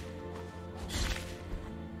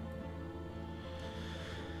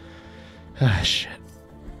 Ah, shit.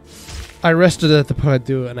 I rested at the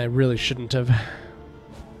Padu and I really shouldn't have.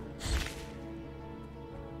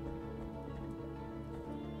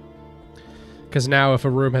 Because now if a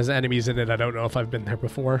room has enemies in it, I don't know if I've been there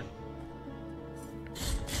before.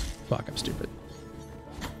 Fuck, I'm stupid.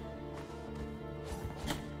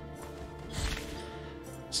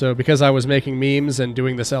 So because I was making memes and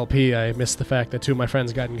doing this LP, I missed the fact that two of my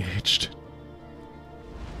friends got engaged.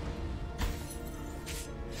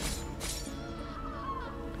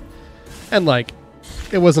 And, like,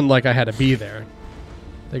 it wasn't like I had to be there.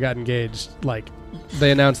 They got engaged, like, they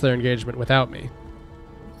announced their engagement without me.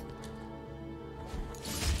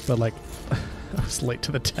 But, like, I was late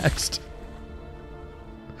to the text.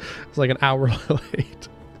 It was like an hour late.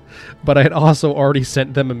 But I had also already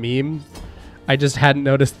sent them a meme. I just hadn't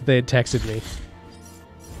noticed that they had texted me.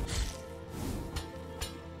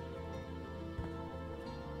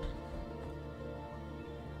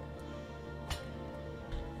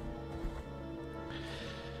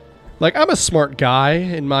 Like, I'm a smart guy,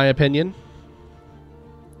 in my opinion.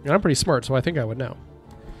 And I'm pretty smart, so I think I would know.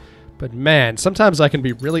 But man, sometimes I can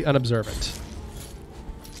be really unobservant.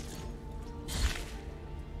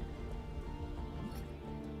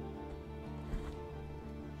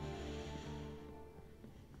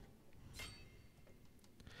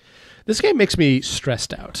 This game makes me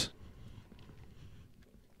stressed out.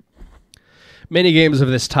 Many games of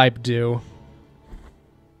this type do.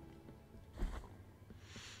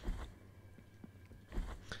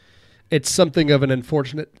 It's something of an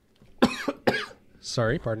unfortunate...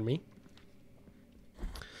 Sorry, pardon me.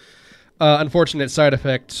 Unfortunate side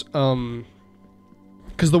effect.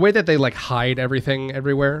 Because the way that they, like, hide everything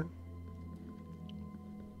everywhere...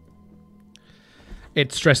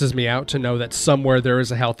 It stresses me out to know that somewhere there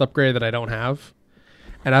is a health upgrade that I don't have.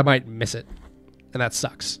 And I might miss it. And that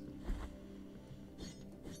sucks.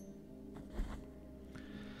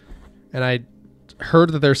 And I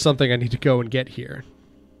heard that there's something I need to go and get here.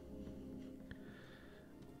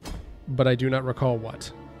 But I do not recall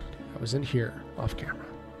what. I was in here, off camera.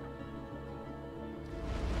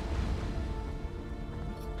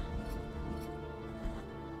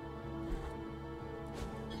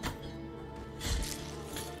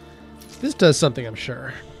 This does something, I'm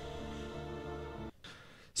sure.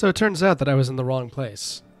 So it turns out that I was in the wrong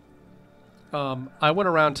place. I went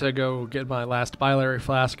around to go get my last biliary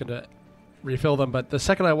flask and to refill them, but the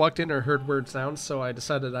second I walked in, I heard weird sounds, so I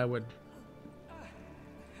decided I would...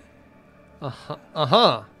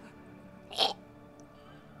 Uh-huh.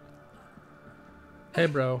 Hey,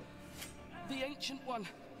 bro. The Ancient One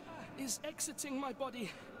is exiting my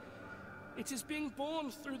body. It is being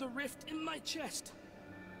born through the rift in my chest,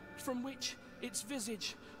 from which its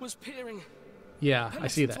visage was peering. Yeah, I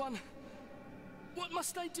see that. One, what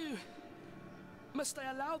must I do? Must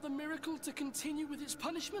I allow the miracle to continue with its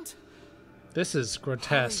punishment? This is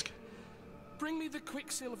grotesque. Hurry. Bring me the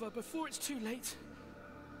Quicksilver before it's too late.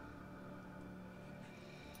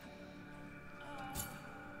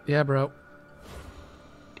 Yeah, bro.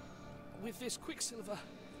 With this Quicksilver,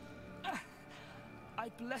 I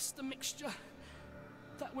bless the mixture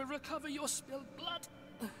that will recover your spilled blood.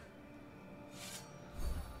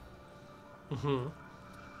 Mm-hmm.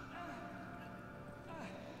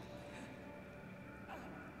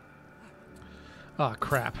 Oh,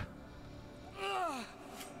 crap.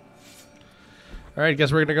 Alright,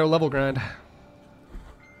 guess we're gonna go level grind.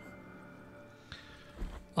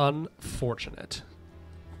 Unfortunate.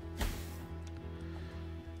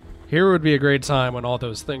 Here would be a great time when all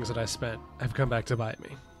those things that I spent have come back to bite me.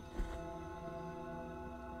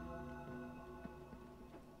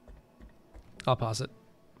 I'll pause it.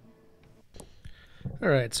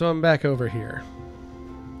 Alright, so I'm back over here.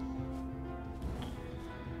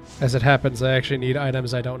 As it happens, I actually need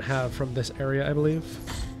items I don't have from this area, I believe.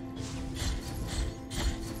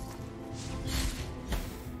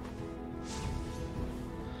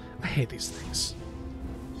 I hate these things.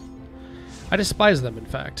 I despise them, in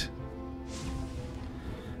fact.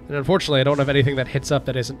 And unfortunately, I don't have anything that hits up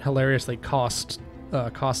that isn't hilariously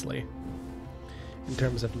costly in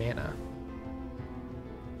terms of mana.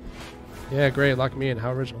 Yeah, great. Lock me in.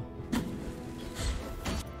 How original.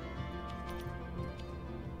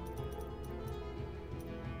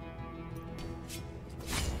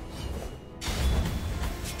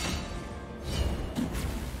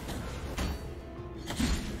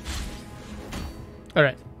 All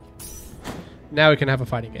right. Now we can have a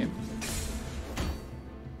fighting game.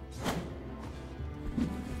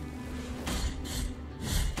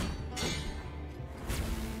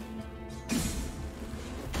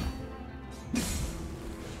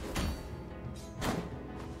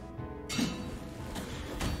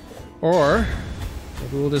 Or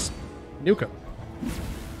maybe we'll just nuke him.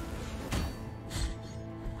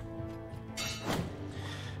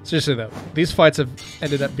 Seriously though, these fights have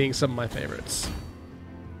ended up being some of my favorites.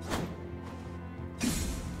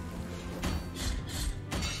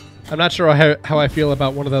 I'm not sure how I feel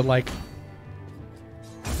about one of the, like...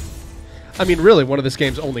 I mean, really, one of this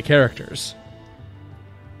game's only characters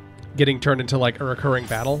getting turned into, like, a recurring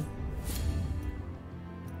battle.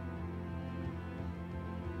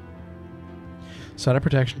 Sign of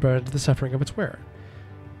protection prevented the suffering of its wearer.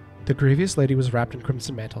 The grievous lady was wrapped in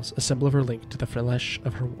crimson mantles, a symbol of her link to the flesh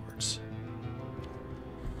of her wards.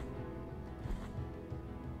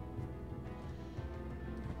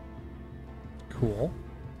 Cool.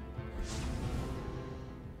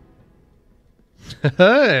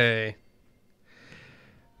 Hey!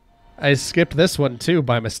 I skipped this one too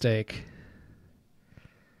by mistake.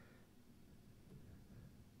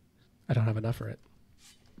 I don't have enough for it.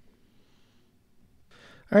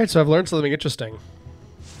 Alright, so I've learned something interesting.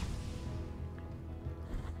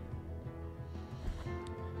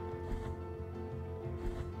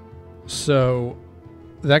 So,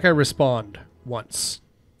 that guy respawned once.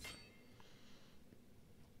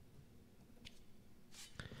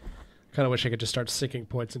 Kind of wish I could just start sinking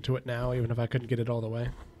points into it now, even if I couldn't get it all the way.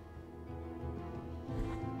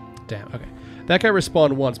 Damn, okay. That guy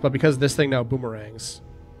respawned once, but because this thing now boomerangs,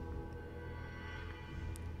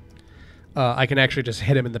 I can actually just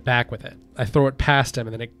hit him in the back with it. I throw it past him,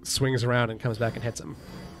 and then it swings around and comes back and hits him.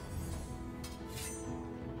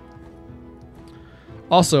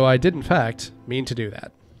 Also, I did, in fact, mean to do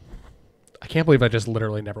that. I can't believe I just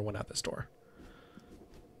literally never went out this door.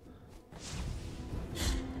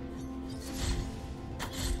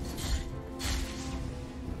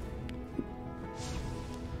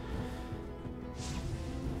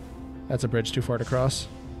 That's a bridge too far to cross.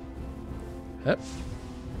 Yep.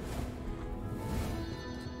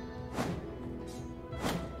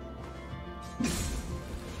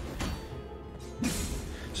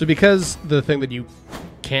 So because the thing that you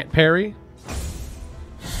can't parry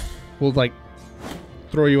will, like,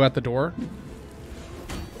 throw you out the door,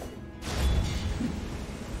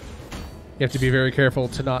 you have to be very careful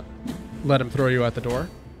to not let him throw you out the door.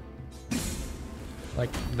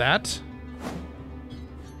 Like that.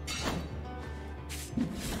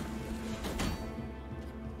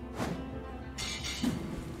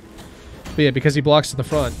 But yeah, because he blocks to the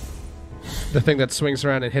front, the thing that swings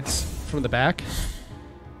around and hits from the back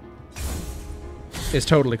is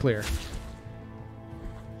totally clear.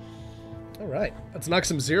 Alright, let's knock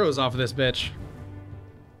some zeros off of this bitch.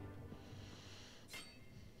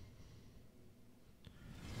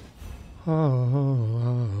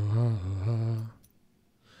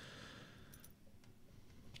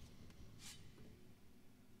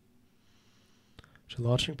 The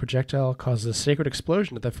launching projectile causes a sacred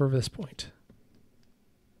explosion at the furthest point.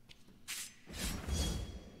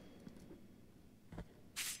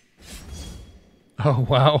 Oh,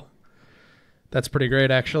 wow. That's pretty great,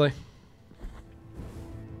 actually.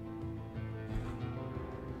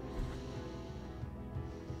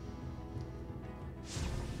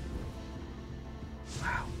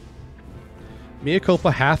 Wow. Mea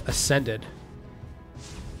culpa hath ascended.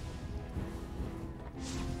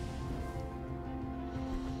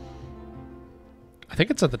 I think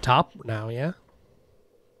it's at the top now, yeah?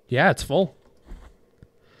 Yeah, it's full.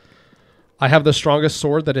 I have the strongest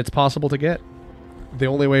sword that it's possible to get. The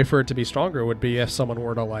only way for it to be stronger would be if someone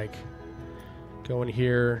were to, like, go in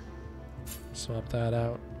here, swap that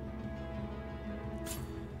out,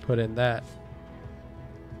 put in that.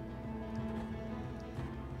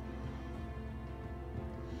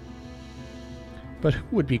 But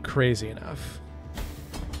who would be crazy enough?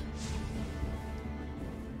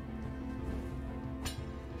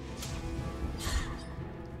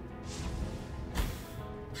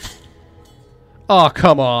 Oh,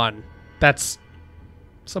 come on. That's...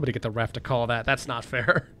 Somebody get the ref to call that. That's not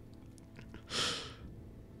fair.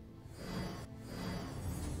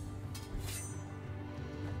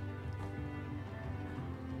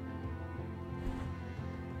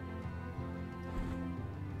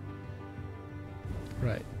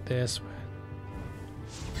 Right, this way.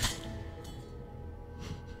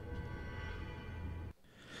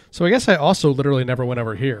 So I guess I also literally never went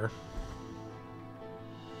over here.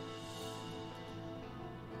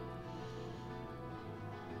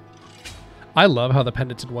 I love how the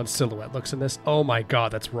pendant in one silhouette looks in this. Oh my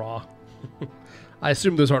god, that's raw. I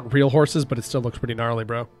assume those aren't real horses, but it still looks pretty gnarly,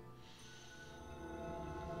 bro.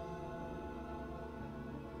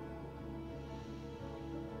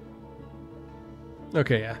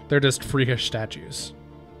 Okay, yeah. They're just freakish statues.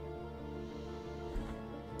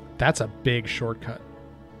 That's a big shortcut.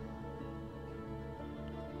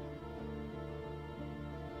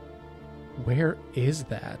 Where is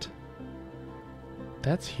that?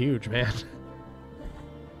 That's huge, man.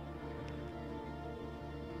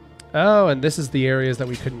 Oh, and this is the areas that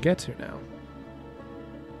we couldn't get to now.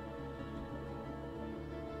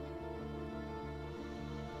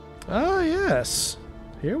 Oh, yes.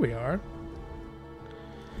 Here we are.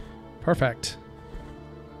 Perfect.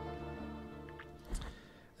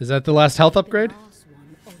 Is that the last health upgrade?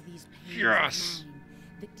 Yes!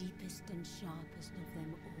 The deepest and sharpest of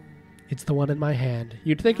them all. It's the one in my hand.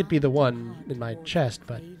 You'd think it'd be the one in my chest,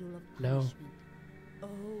 but no. Oh,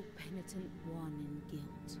 penitent one in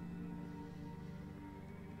guilt.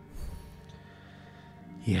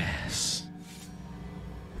 Yes.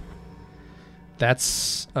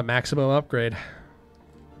 That's a maximum upgrade.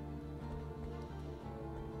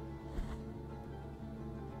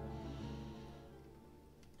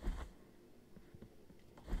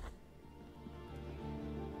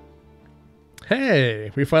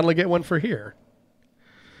 Hey, we finally get one for here.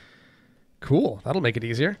 Cool, that'll make it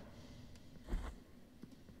easier.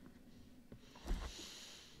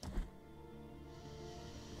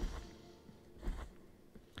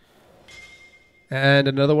 And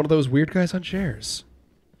another one of those weird guys on chairs.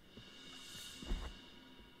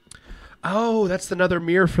 Oh, that's another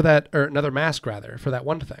mirror for that, or another mask rather, for that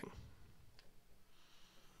one thing.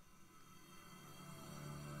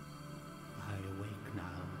 I awake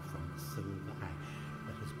now from the silver ash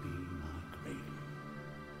that has been my cradle.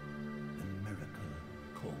 The miracle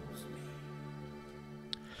calls me.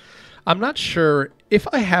 I'm not sure if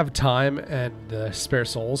I have time and spare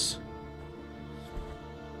souls.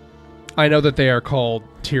 I know that they are called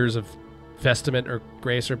Tears of Vestament or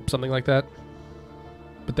Grace or something like that.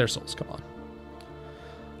 But they're souls, come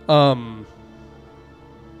on.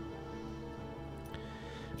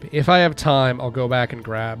 If I have time, I'll go back and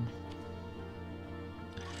grab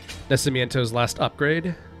Nascimiento's last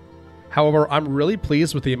upgrade. However, I'm really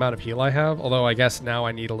pleased with the amount of heal I have, although I guess now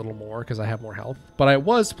I need a little more because I have more health. But I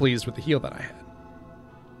was pleased with the heal that I had.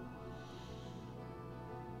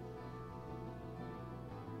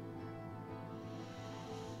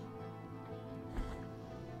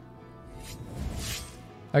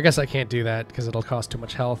 I guess I can't do that because it'll cost too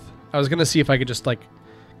much health. I was going to see if I could just, like,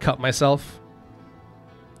 cut myself.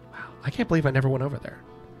 Wow, I can't believe I never went over there.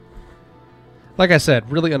 Like I said,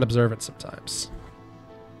 really unobservant sometimes.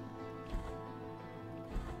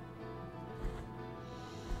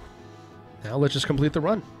 Now let's just complete the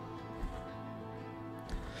run.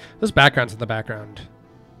 Those backgrounds in the background.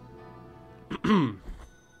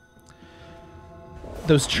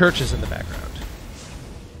 Those churches in the background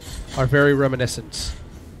are very reminiscent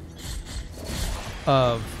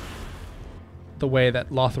of the way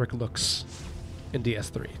that Lothric looks in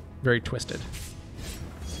DS3. Very twisted.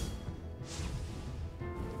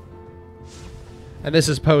 And this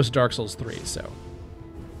is post Dark Souls 3, so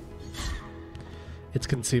it's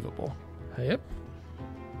conceivable. Yep.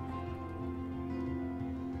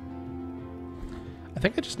 I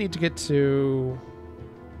think I just need to get to...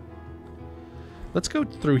 Let's go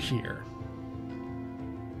through here.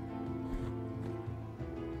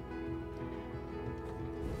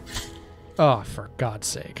 Oh, for God's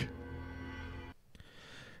sake.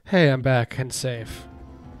 Hey, I'm back and safe.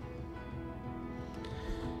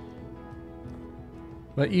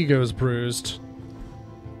 My ego's bruised.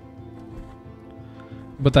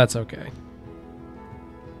 But that's okay.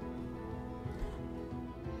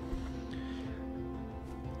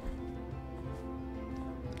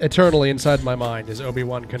 Eternally inside my mind is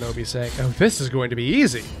Obi-Wan Kenobi saying, "Oh, this is going to be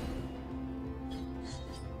easy."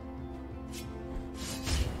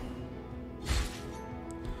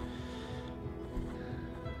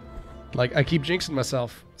 Like, I keep jinxing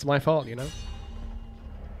myself. It's my fault, you know?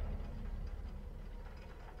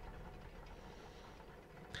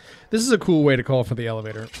 This is a cool way to call for the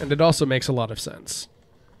elevator, and it also makes a lot of sense.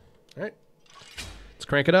 Alright. Let's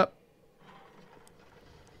crank it up.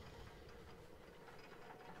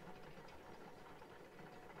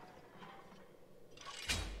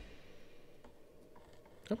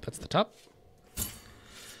 Oh, that's the top.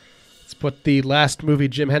 Let's put the last movie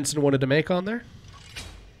Jim Henson wanted to make on there.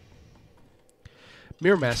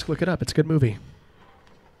 Mirror Mask, look it up. It's a good movie.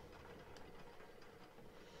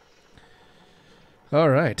 All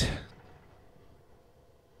right.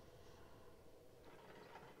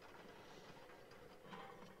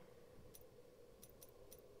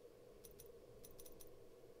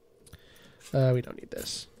 We don't need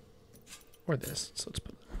this. Or this. So let's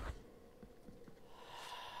put that on.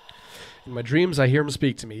 In my dreams, I hear him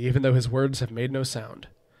speak to me, even though his words have made no sound.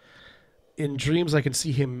 In dreams, I can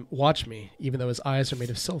see him watch me, even though his eyes are made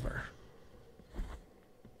of silver.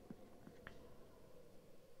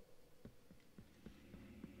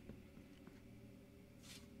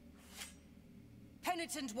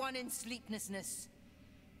 Penitent one in sleeplessness,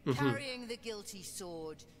 carrying the guilty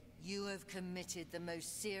sword, you have committed the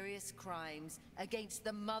most serious crimes against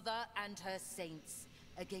the Mother and her saints,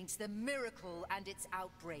 against the miracle and its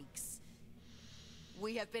outbreaks.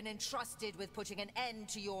 We have been entrusted with putting an end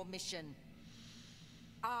to your mission.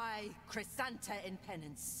 I, Chrysanta in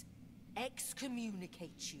penance,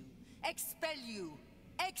 excommunicate you, expel you,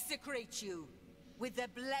 execrate you, with the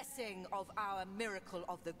blessing of our miracle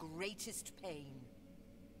of the greatest pain.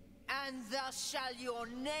 And thus shall your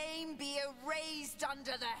name be erased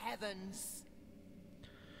under the heavens.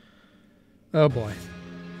 Oh boy.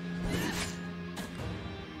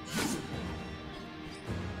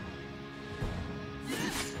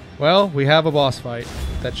 Well, we have a boss fight.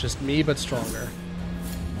 That's just me, but stronger.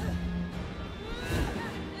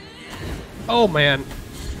 Oh man.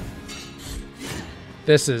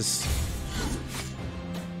 This is...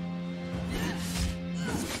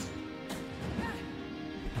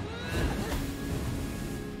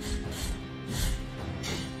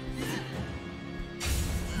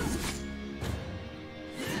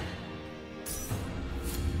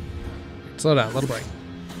 Slow down, little break.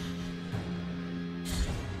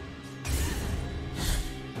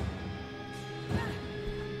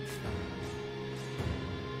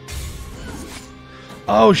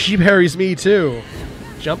 Oh, she parries me too.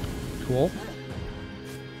 Jump. Cool.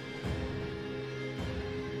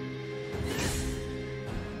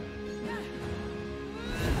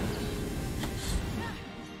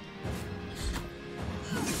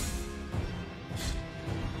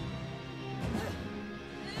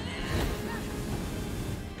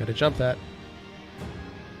 Gotta jump that.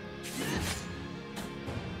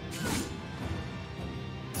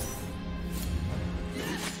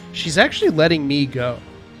 She's actually letting me go.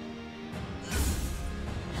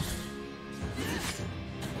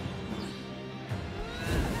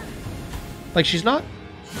 Like, she's not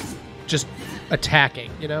just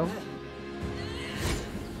attacking, you know?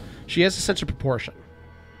 She has a sense of proportion.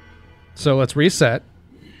 So let's reset.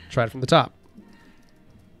 Try it from the top.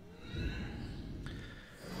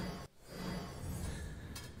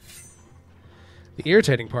 The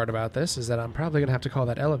irritating part about this is that I'm probably going to have to call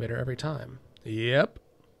that elevator every time. Yep.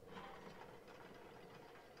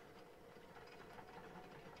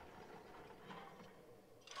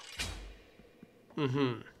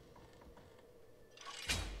 Mm-hmm.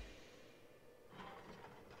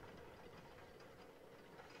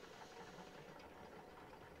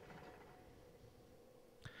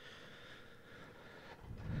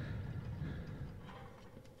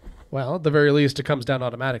 Well, at the very least, it comes down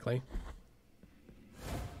automatically.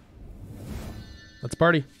 Let's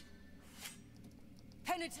party.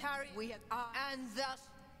 Penitentiary, we have, and thus.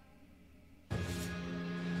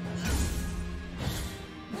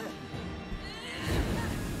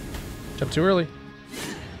 Jump too early.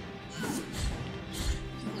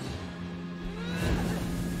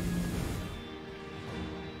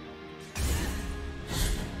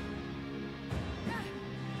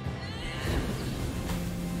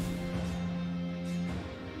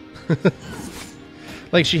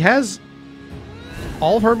 Like, she has...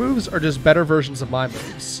 all of her moves are just better versions of my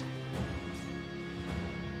moves.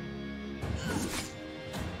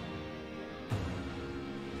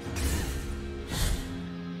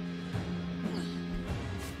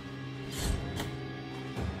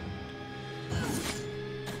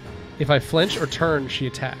 If I flinch or turn, she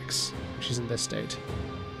attacks. When she's in this state.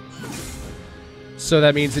 So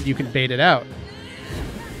that means that you can bait it out.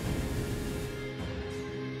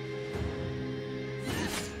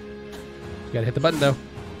 You gotta hit the button, though.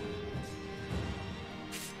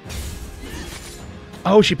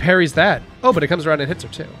 Oh, she parries that. Oh, but it comes around and hits her,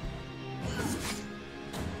 too.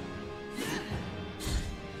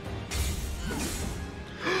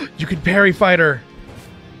 You can parry fight her.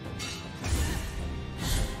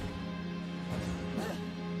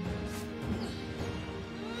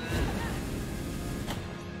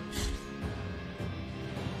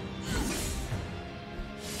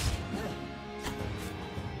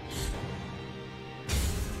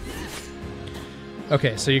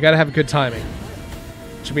 Okay, so you gotta have good timing.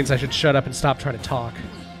 Which means I should shut up and stop trying to talk.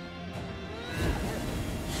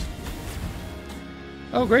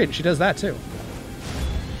 Oh, great, and she does that too.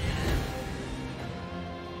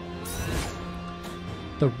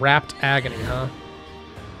 The Wrapped Agony, huh?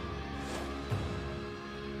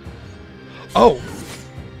 Oh!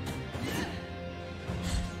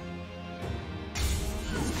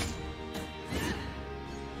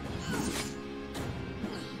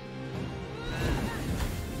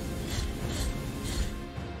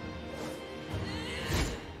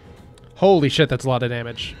 Holy shit, that's a lot of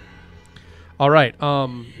damage. All right,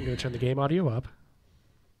 I'm gonna turn the game audio up.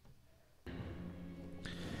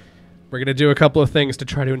 We're gonna do a couple of things to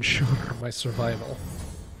try to ensure my survival.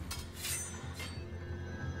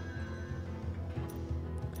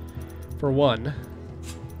 For one,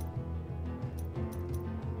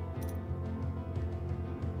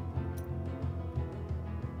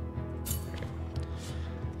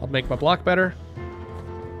 I'll make my block better.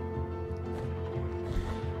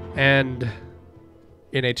 And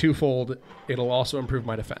in a twofold, it'll also improve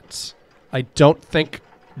my defense. I don't think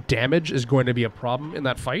damage is going to be a problem in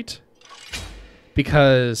that fight,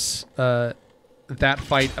 because that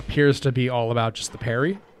fight appears to be all about just the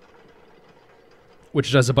parry,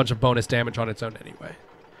 which does a bunch of bonus damage on its own anyway.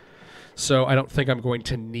 So I don't think I'm going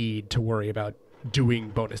to need to worry about doing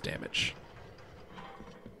bonus damage.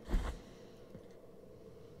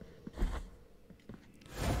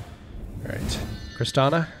 Alright.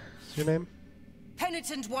 Kristana, is your name?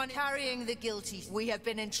 Penitent one carrying the guilty. We have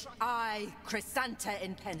been I, Chrysanta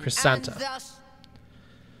in penance. Chrysanta. And thus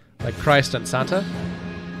Like Christ and Santa?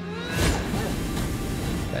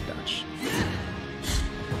 That dodge.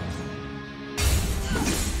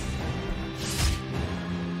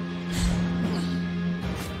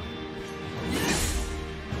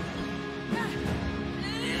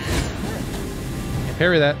 Can't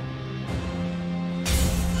parry that.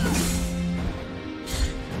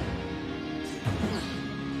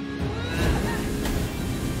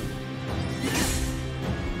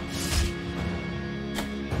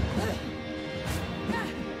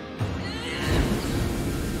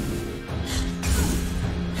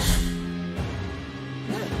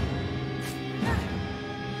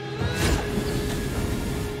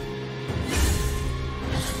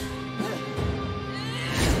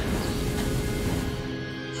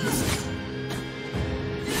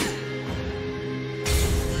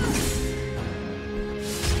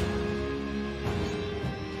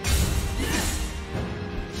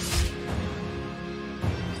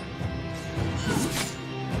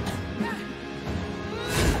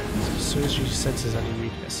 As soon as she senses any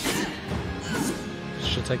weakness,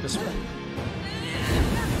 she'll take this one.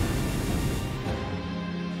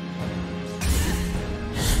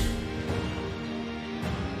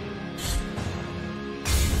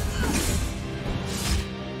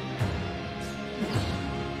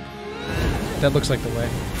 That looks like the way.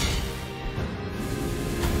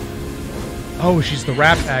 Oh, she's the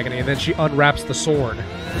wrapped agony, and then she unwraps the sword.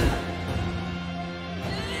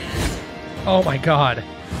 Oh my god.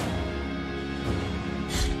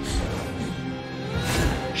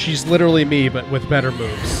 She's literally me, but with better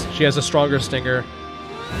moves. She has a stronger stinger.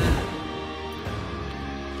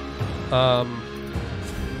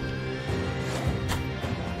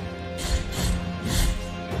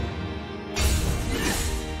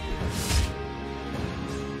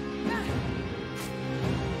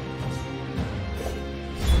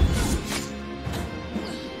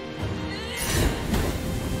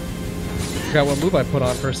 Forgot what move I put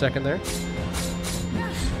on for a second there.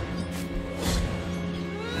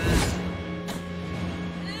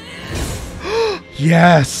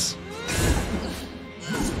 Yes!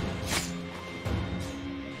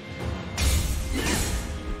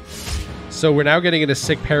 So we're now getting into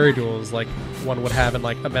sick parry duels like one would have in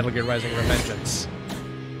like a Metal Gear Rising Revengeance.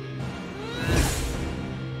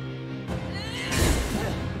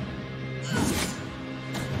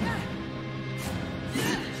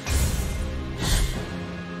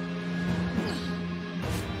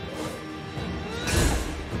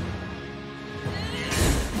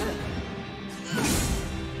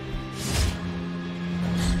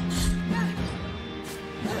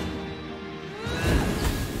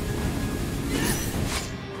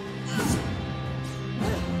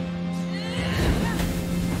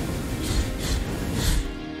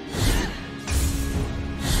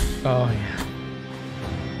 Oh, yeah.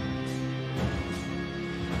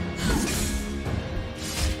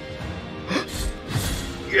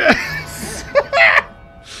 Yes!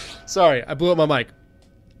 Sorry, I blew up my mic.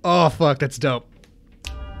 Oh, fuck, that's dope.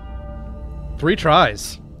 3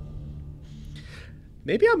 tries.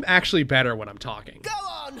 Maybe I'm actually better when I'm talking. go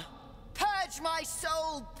on! Purge my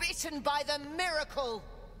soul bitten by the miracle!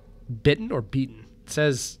 Bitten or beaten? It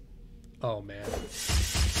says... Oh, man.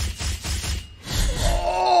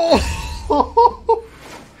 Oh!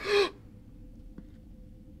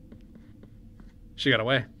 She got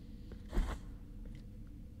away.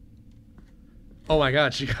 Oh my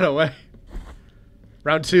god, she got away.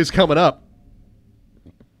 Round 2 is coming up.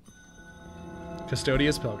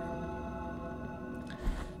 Custodius Pilgrim.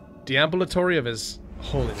 Deambulatory of His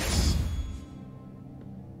Holiness.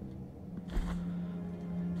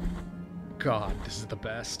 God, this is the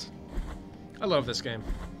best. I love this game.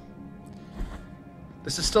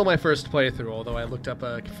 This is still my first playthrough, although I looked up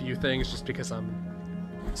a few things just because I'm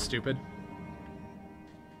stupid.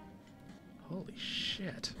 Holy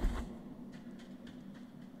shit.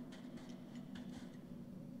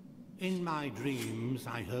 In my dreams,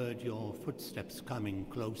 I heard your footsteps coming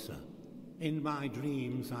closer. In my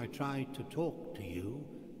dreams, I tried to talk to you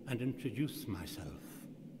and introduce myself.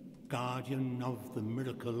 Guardian of the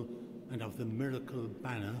miracle and of the miracle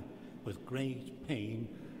banner, with great pain,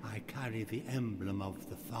 I carry the emblem of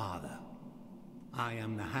the Father. I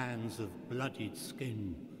am the hands of bloodied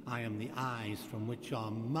skin. I am the eyes from which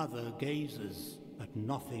our mother gazes. But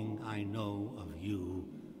nothing I know of you,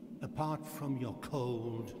 apart from your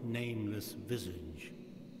cold, nameless visage,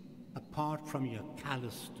 apart from your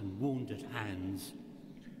calloused and wounded hands,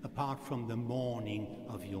 apart from the mourning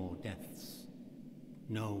of your deaths.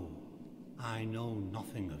 No, I know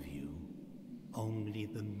nothing of you. Only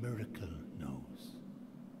the miracle knows.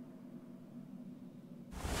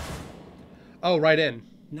 Oh, right in.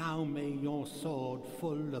 Now may your sword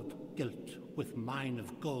full of guilt with mine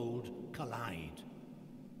of gold collide.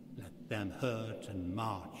 Let them hurt and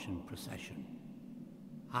march in procession.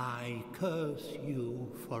 I curse you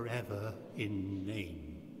forever in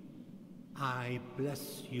name. I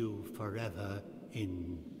bless you forever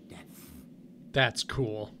in death. That's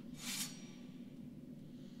cool.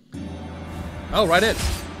 Oh, right in.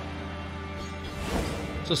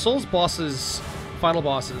 So Souls bosses, final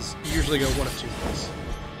bosses, usually go one of two things.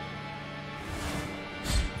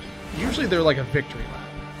 Usually they're like a victory lap.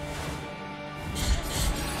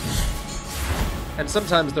 And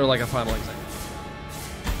sometimes they're like a final exam.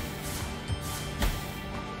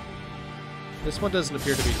 This one doesn't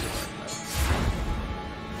appear to be too hard,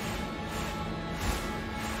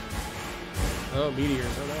 though. Oh,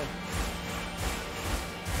 meteors, oh no.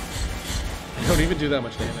 They don't even do that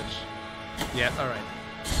much damage. Yeah, alright.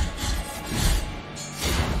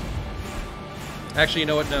 Actually, you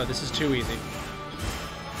know what? No, this is too easy.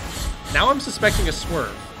 Now I'm suspecting a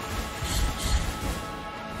swerve.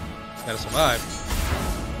 Gotta survive.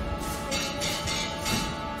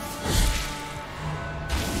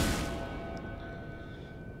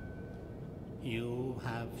 You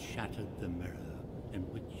have shattered the mirror in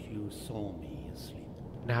which you saw me asleep.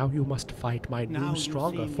 Now you must fight my Now new,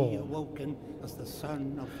 stronger you see me form. awoken as the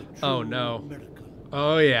son of the true Oh no. miracle.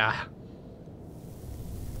 Oh yeah.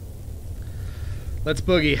 Let's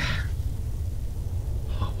boogie.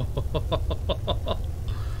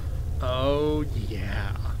 Oh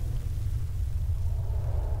yeah.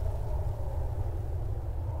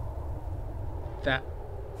 That.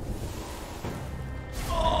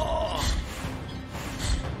 Oh.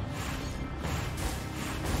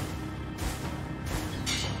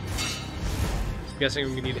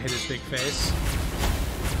 Guessing we need to hit his big face.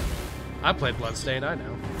 I played Bloodstained, I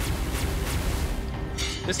know.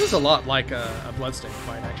 This is a lot like a Bloodstained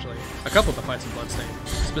fight, actually. A couple of the fights in Bloodstained.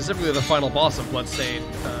 Specifically the final boss of Bloodstained,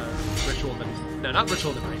 Ritual of the... No, not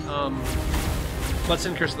Ritual of the Night.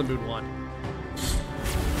 Bloodstained Curse of the Moon 1.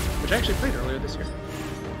 Which I actually played earlier this year.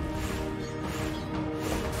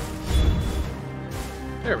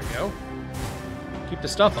 There we go. Keep the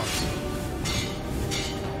stuff on.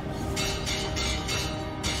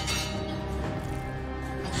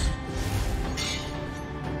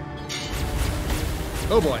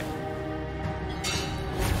 Oh boy.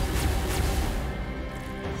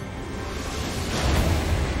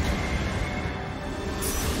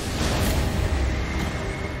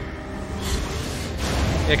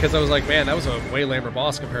 Yeah, because I was like, man, that was a way lamer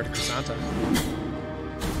boss compared to Chrysanta.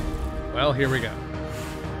 Well, here we go.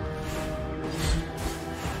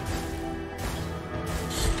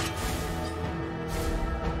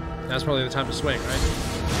 Now's probably the time to swing, right?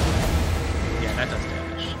 Yeah, that does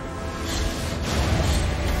damage.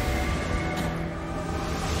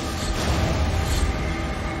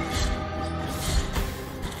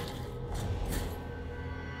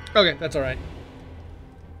 Okay, that's alright.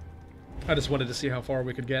 I just wanted to see how far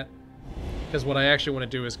we could get. Because what I actually want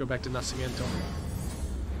to do is go back to Nascimento.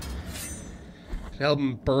 And help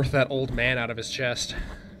him birth that old man out of his chest.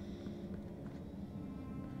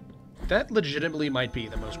 That legitimately might be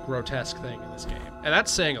the most grotesque thing in this game. And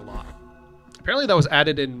that's saying a lot. Apparently that was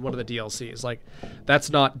added in one of the DLCs. Like, that's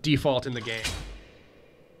not default in the game.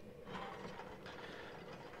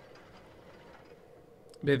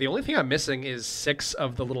 The only thing I'm missing is 6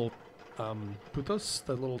 of the little putos,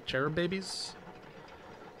 the little cherub babies.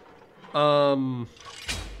 I know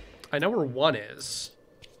where one is.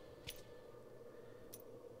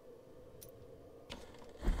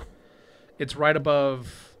 It's right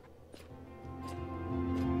above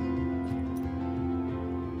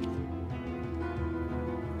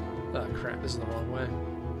Oh crap, this is the wrong way.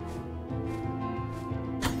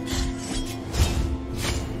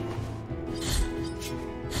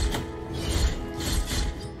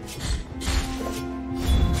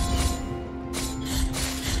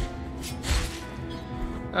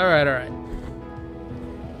 Alright, alright.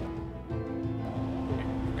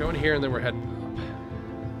 Going here and then we're heading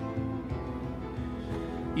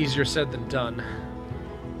up. Easier said than done.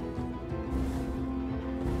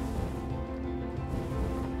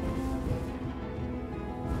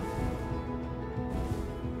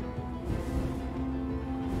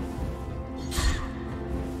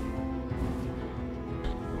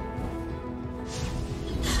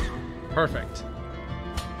 Perfect.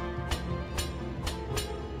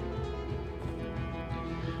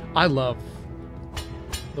 I love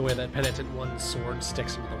the way that Penitent One's sword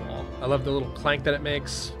sticks into the wall. I love the little clank that it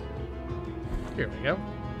makes. Here we go.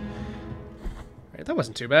 Alright, that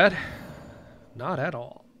wasn't too bad. Not at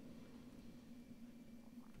all.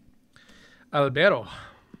 Albero.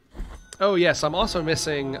 Oh yes, I'm also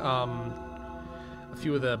missing a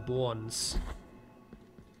few of the bones.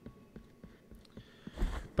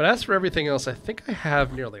 But as for everything else, I think I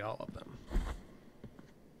have nearly all of them.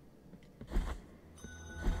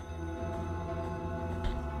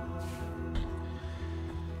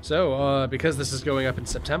 So, because this is going up in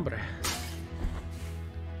September,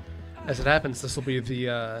 as it happens, this will be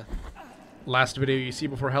the last video you see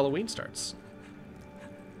before Halloween starts.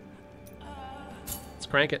 Let's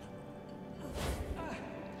crank it.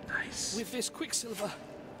 Nice. With this quicksilver,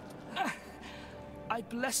 I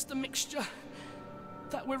bless the mixture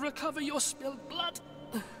that will recover your spilled blood.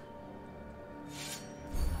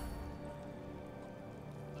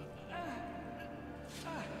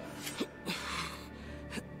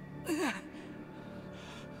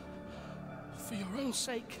 For your own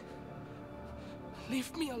sake,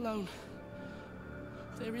 leave me alone.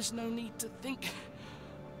 There is no need to think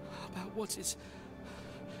about what is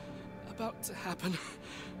about to happen.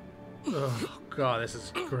 Oh god, this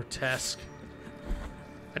is grotesque.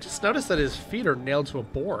 I just noticed that his feet are nailed to a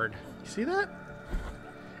board. You see that?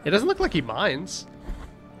 It doesn't look like he minds.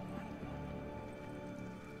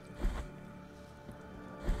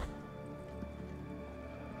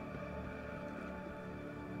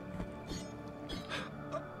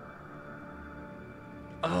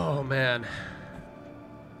 Oh, man.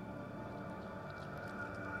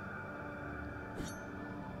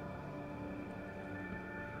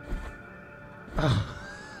 Oh.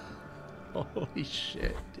 Holy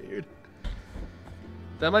shit, dude.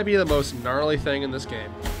 That might be the most gnarly thing in this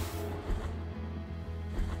game.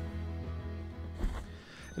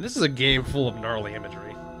 And this is a game full of gnarly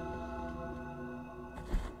imagery.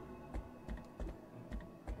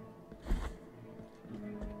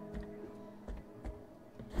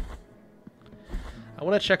 I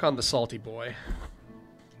want to check on the salty boy.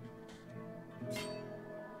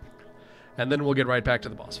 And then we'll get right back to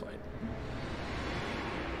the boss fight.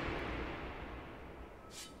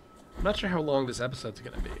 I'm not sure how long this episode's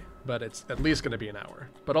going to be, but it's at least going to be an hour.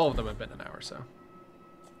 But all of them have been an hour, so.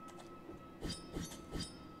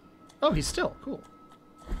 Oh, he's still. Cool.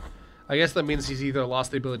 I guess that means he's either lost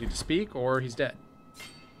the ability to speak or he's dead.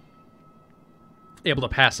 Able to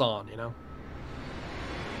pass on, you know?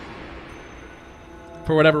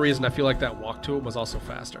 For whatever reason, I feel like that walk to him was also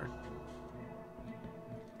faster.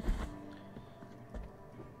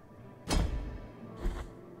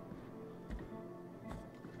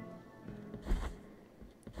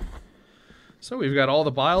 So we've got all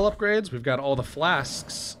the bile upgrades, we've got all the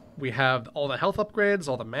flasks, we have all the health upgrades,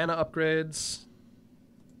 all the mana upgrades.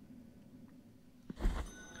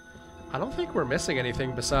 I don't think we're missing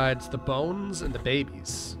anything besides the bones and the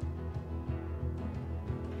babies.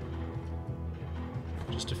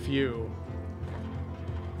 Just a few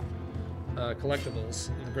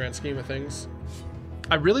collectibles in the grand scheme of things.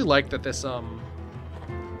 I really like that this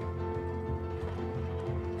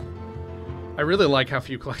I really like how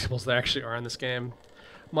few collectibles there actually are in this game.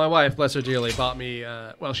 My wife, bless her dearly, bought me,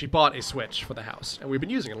 well, she bought a Switch for the house, and we've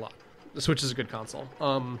been using it a lot. The Switch is a good console.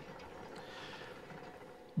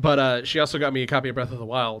 But she also got me a copy of Breath of the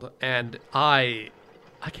Wild, and I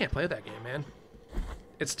can't play that game, man.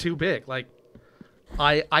 It's too big. Like,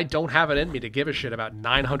 I don't have it in me to give a shit about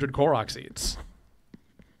 900 Korok seeds.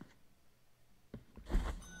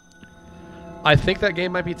 I think that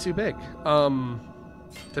game might be too big.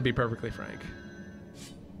 To be perfectly frank.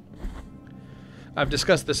 I've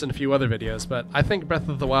discussed this in a few other videos, but I think Breath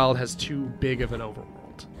of the Wild has too big of an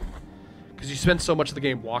overworld. Because you spend so much of the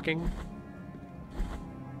game walking.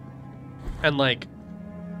 And like,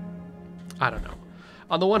 I don't know.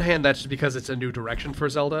 On the one hand, that's just because it's a new direction for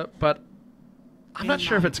Zelda, but I'm not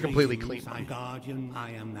sure if it's a completely clean My one. guardian,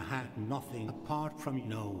 I am the hat, nothing apart from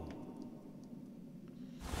no.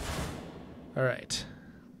 All right.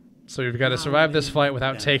 So we've got to survive this fight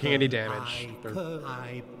without taking any damage.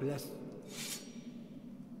 I bless.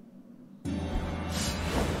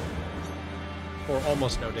 Or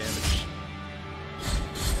almost no damage.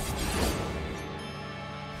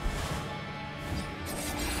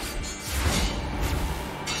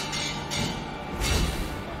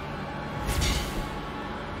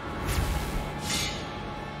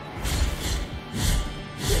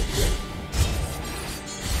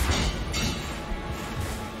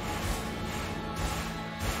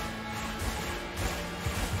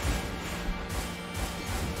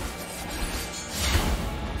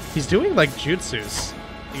 He's doing like jutsus.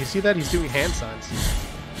 You see that? He's doing hand signs.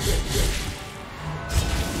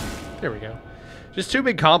 There we go. Just 2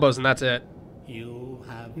 big combos and that's it. You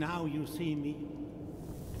have now you see me.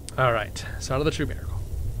 Alright, Sound of the True Miracle.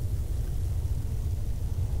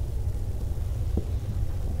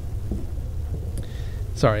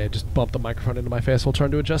 Sorry, I just bumped the microphone into my face while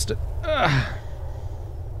trying to adjust it. Ugh.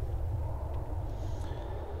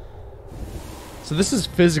 So this is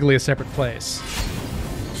physically a separate place.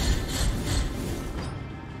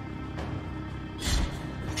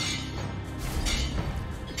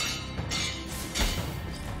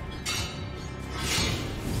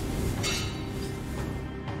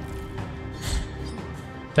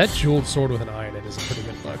 That jeweled sword with an eye in it is a pretty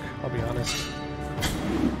good look, I'll be honest.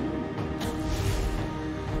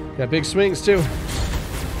 Got big swings, too.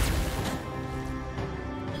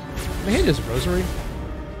 My hand is a rosary.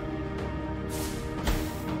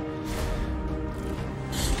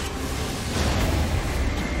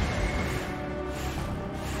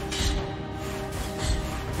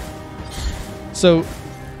 So,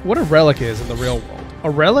 what a relic is in the real world. A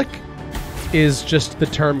relic is just the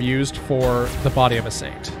term used for the body of a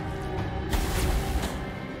saint.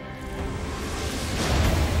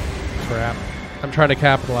 Crap. I'm trying to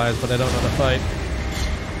capitalize, but I don't know how to fight.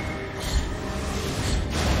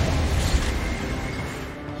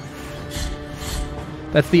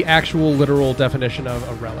 That's the actual literal definition of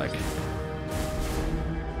a relic.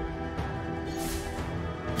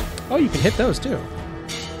 Oh, you can hit those too.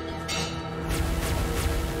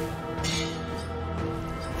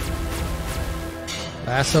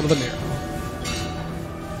 Last Son of the Miracle.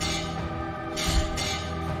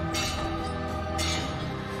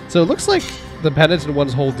 So it looks like the Penitent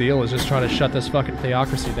One's whole deal is just trying to shut this fucking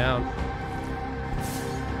theocracy down.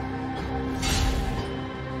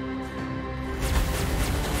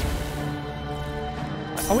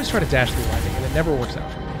 I always try to dash through lightning and it never works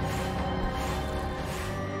out for me.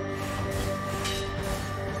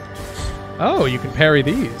 Oh, you can parry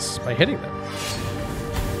these by hitting them.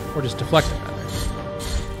 Or just deflect them, rather.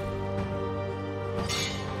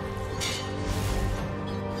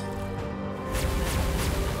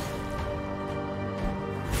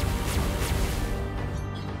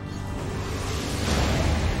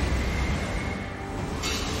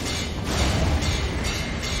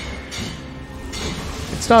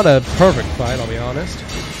 It's not a perfect fight, I'll be honest.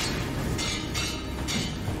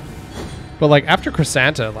 But, like, after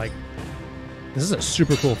Chrysanta, like, this is a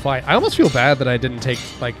super cool fight. I almost feel bad that I didn't take,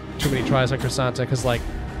 like, too many tries on Chrysanta, because, like,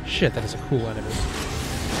 shit, that is a cool enemy.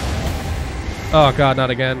 Oh, God, not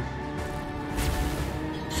again.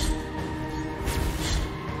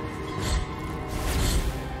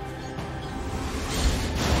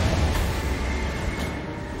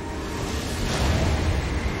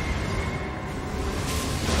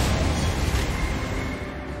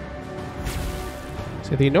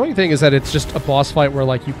 See, the annoying thing is that it's just a boss fight where,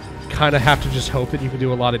 like, you kind of have to just hope that you can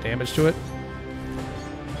do a lot of damage to it.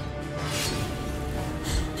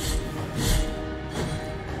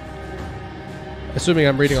 Assuming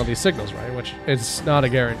I'm reading all these signals right, which is not a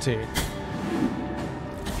guarantee.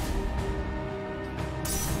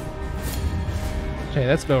 Okay,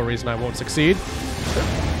 that's no reason I won't succeed.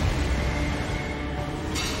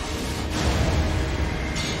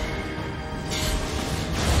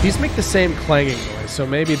 These make the same clanging noise, so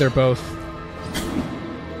maybe they're both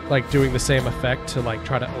like doing the same effect to like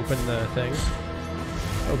try to open the thing.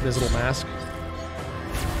 Open his little mask.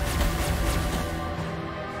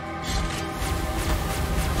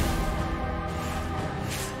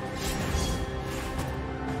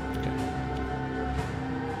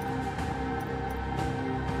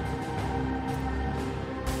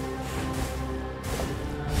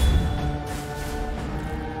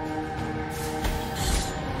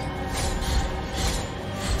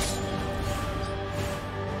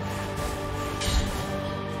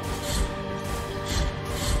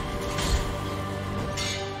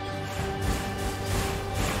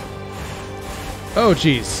 Oh,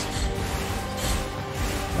 jeez.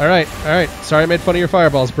 Alright, alright. Sorry I made fun of your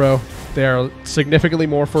fireballs, bro. They are significantly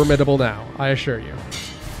more formidable now, I assure you.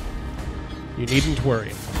 You needn't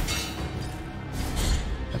worry.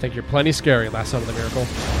 I think you're plenty scary, last son of the miracle.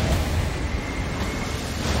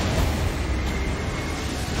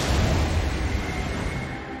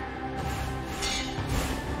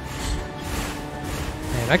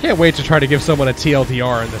 Man, I can't wait to try to give someone a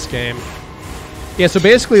TLDR in this game. Yeah, so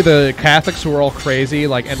basically the Catholics who are all crazy,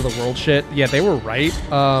 like end of the world shit, yeah, they were right.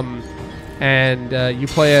 And you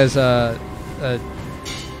play as a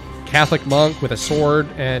Catholic monk with a sword,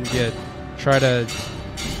 and you try to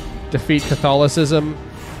defeat Catholicism.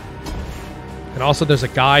 And also there's a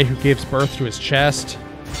guy who gives birth to his chest.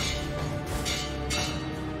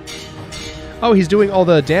 Oh, he's doing all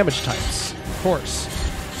the damage types, of course.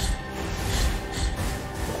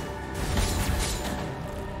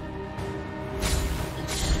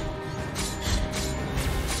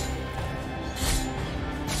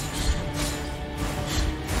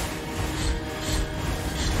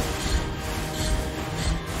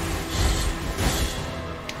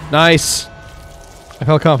 Nice. I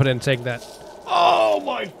felt confident in taking that. Oh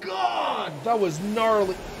my god! That was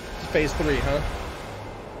gnarly. Phase 3, huh?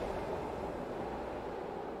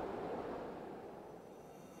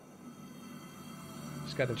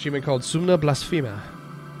 Just got an achievement called Summa Blasphema.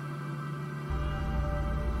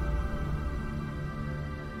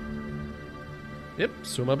 Yep,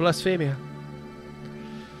 Summa Blasphemia.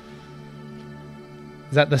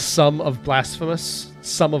 Is that the sum of blasphemous?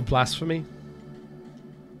 Sum of blasphemy?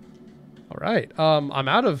 All right. I'm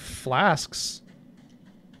out of flasks.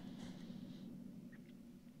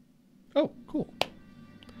 Oh, cool.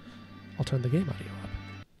 I'll turn the game audio up.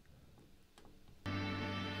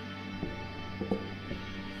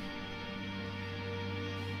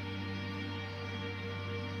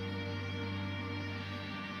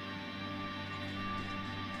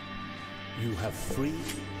 You have freed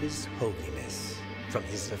His Holiness from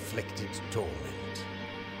his afflicted torment.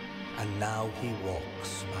 And now he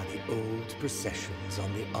walks by the old processions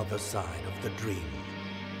on the other side of the dream.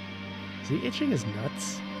 Is he itching his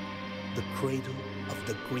nuts? The cradle of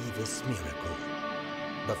the grievous miracle.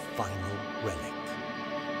 The final relic.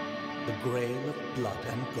 The grail of blood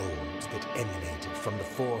and gold that emanated from the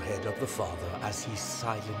forehead of the Father as he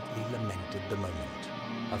silently lamented the moment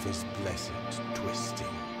of his blessed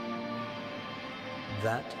twisting.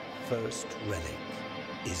 That first relic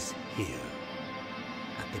is here.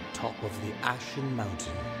 At the top of the Ashen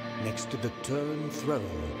Mountain, next to the turned throne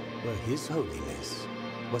where His Holiness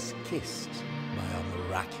was kissed by a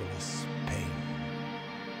miraculous pain.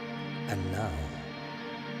 And now,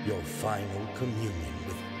 your final communion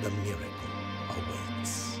with the miracle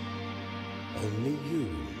awaits. Only you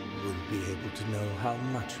will be able to know how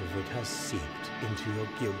much of it has seeped into your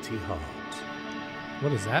guilty heart. What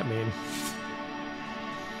does that mean?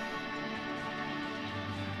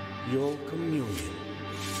 Your communion.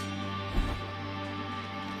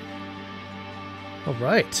 All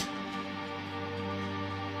right.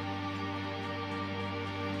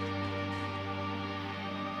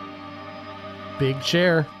 Big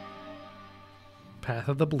chair. Path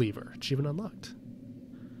of the Believer. Achievement unlocked.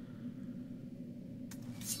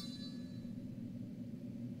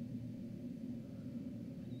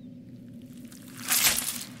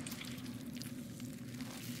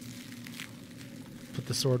 Put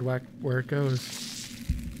the sword whack where it goes.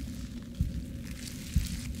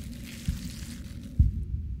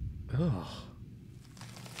 Oh.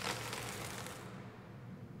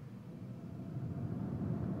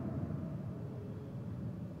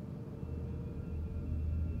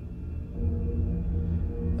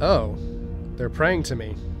 Oh, they're praying to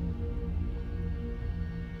me.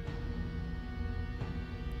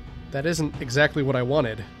 That isn't exactly what I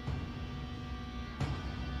wanted.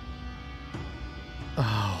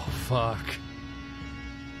 Oh, fuck.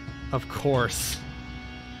 Of course.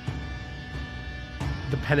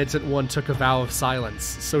 The penitent one took a vow of silence,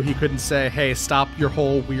 so he couldn't say, hey, stop your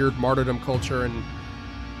whole weird martyrdom culture and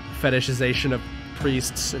fetishization of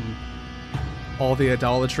priests and all the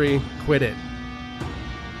idolatry. Quit it.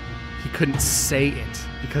 He couldn't say it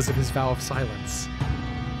because of his vow of silence.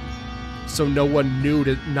 So no one knew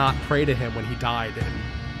to not pray to him when he died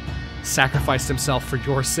and sacrificed himself for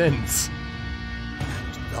your sins.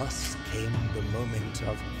 And thus came the moment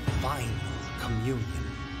of final communion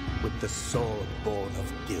with the sword born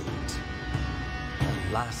of guilt.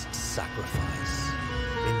 A last sacrifice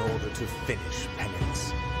in order to finish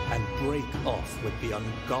penance and break off with the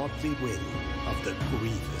ungodly will of the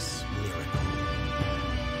grievous miracle.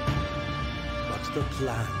 But the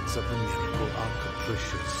plans of the miracle are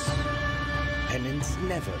capricious, penance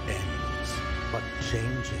never ends, but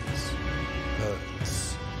changes,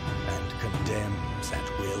 hurts, and condemns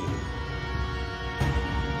at will.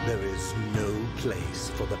 There is no place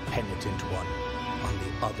for the penitent one on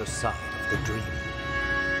the other side of the dream.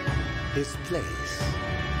 His place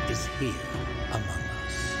is here among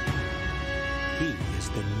us. He is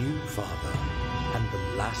the new father and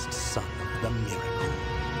the last son of the miracle.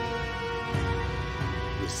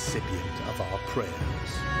 Recipient of our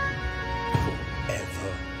prayers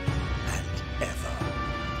forever and ever.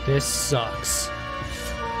 This sucks.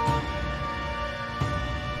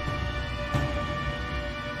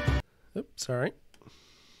 Oops, sorry.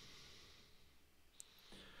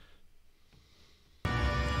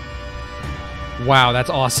 Wow, that's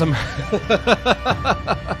awesome.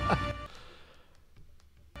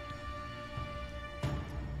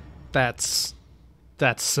 That's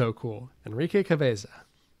so cool. Enrique Cabeza,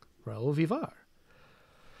 Raul Vivar,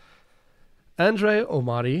 Andre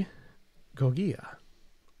Omari Gogia,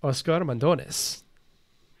 Oscar Mandones,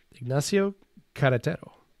 Ignacio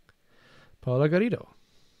Carretero, Paula Garrido,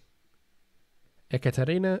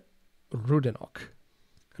 Ekaterina Rudenok,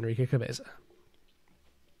 Enrique Cabeza,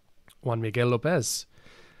 Juan Miguel Lopez,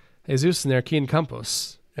 Jesus Nerquin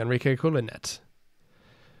Campos, Enrique Colinet,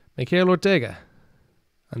 Michael Ortega,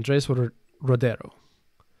 Andres Rodero,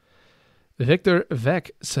 Victor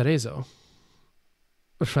Vec Cerezo,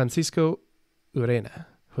 Francisco Urena,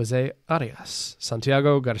 Jose Arias,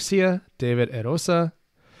 Santiago Garcia, David Erosa,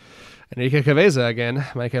 Enrique Cabeza again,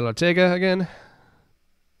 Michael Ortega again,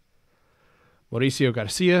 Mauricio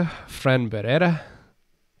Garcia, Fran Berrera,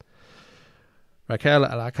 Raquel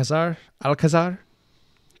Alcazar,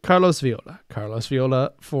 Carlos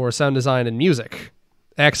Viola for sound design and music.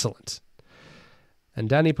 Excellent. And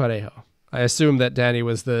Danny Parejo. I assume that Danny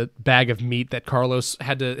was the bag of meat that Carlos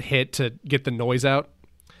had to hit to get the noise out.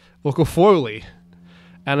 Vocal Foley,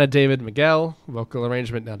 Ana David Miguel. Vocal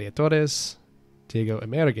arrangement, Nadia Torres. Diego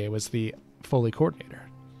Emergue was the Foley coordinator.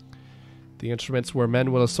 The instruments were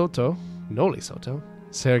Manuel Soto, Noli Soto,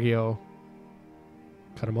 Sergio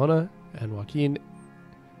Carmona, and Joaquin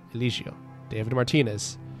Eligio. David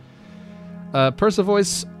Martinez.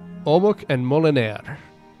 Persevoice, Omuk, and Moliner.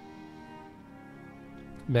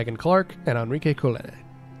 Megan Clark and Enrique Colene.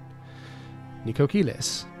 Nico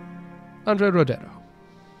Quiles. Andre Rodero.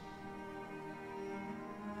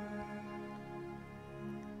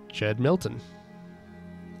 Jed Milton.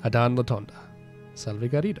 Adan Latonda. Salvi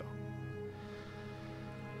Garrido.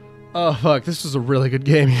 Oh, fuck. This was a really good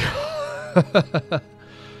game.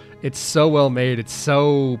 It's so well made. It's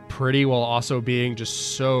so pretty while also being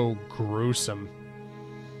just so gruesome.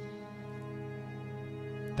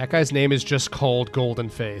 That guy's name is just called Golden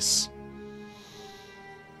Face.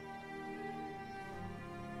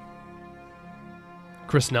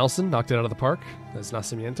 Chris Nelson knocked it out of the park as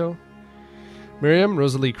Nacimiento. Miriam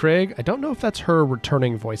Rosalie Craig. I don't know if that's her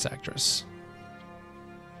returning voice actress.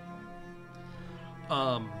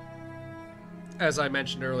 As I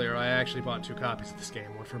mentioned earlier, I actually bought 2 copies of this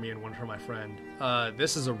game, one for me and one for my friend.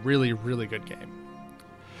 This is a really, really good game.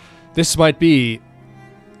 This might be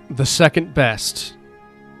the second best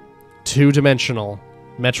 2-dimensional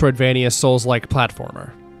Metroidvania Souls-like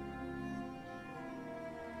platformer.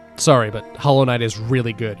 Sorry, but Hollow Knight is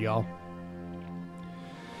really good, y'all.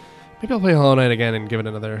 Maybe I'll play Hollow Knight again and give it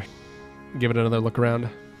another look around.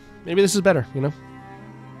 Maybe this is better, you know?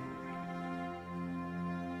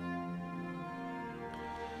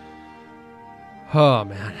 Oh,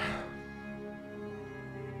 man.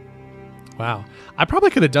 Wow. I probably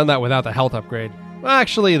could have done that without the health upgrade. Well,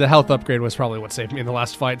 actually, the health upgrade was probably what saved me in the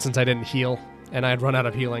last fight since I didn't heal, and I had run out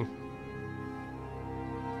of healing.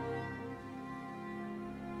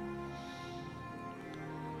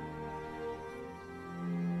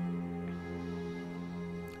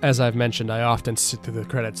 As I've mentioned, I often sit through the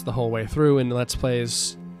credits the whole way through in Let's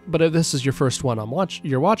Plays, but if this is your first one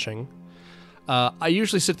you're watching, I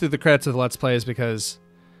usually sit through the credits of the Let's Plays because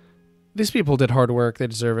these people did hard work, they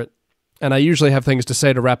deserve it, and I usually have things to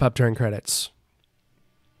say to wrap up during credits.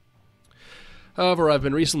 However, I've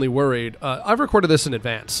been recently worried. I've recorded this in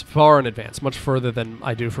advance, far in advance, much further than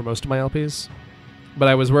I do for most of my LPs. But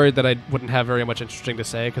I was worried that I wouldn't have very much interesting to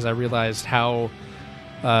say because I realized how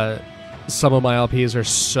some of my LPs are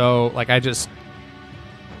so... Like, I just...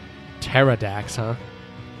 Pterodax, huh?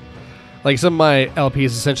 Like, some of my LPs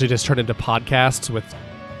essentially just turn into podcasts with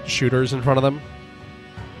shooters in front of them.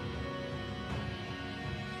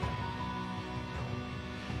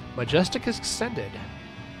 Majestic Extended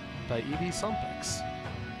by E.B. Sompex.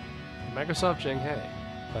 Microsoft Shanghai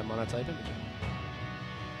by Monotype Imaging.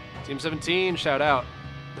 Team 17, shout out.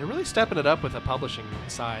 They're really stepping it up with the publishing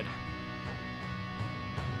side.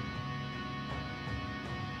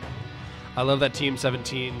 I love that Team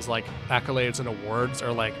 17's like accolades and awards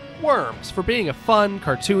are like Worms for being a fun,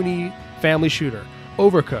 cartoony family shooter,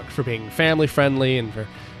 Overcooked for being family friendly and for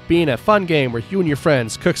being a fun game where you and your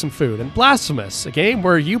friends cook some food, and Blasphemous, a game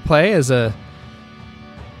where you play as a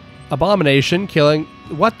abomination killing.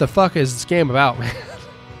 What the fuck is this game about, man?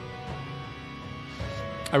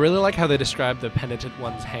 I really like how they describe the penitent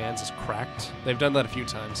one's hands as cracked. They've done that a few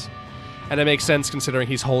times. And it makes sense considering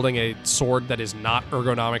he's holding a sword that is not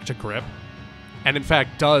ergonomic to grip, and in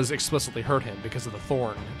fact does explicitly hurt him because of the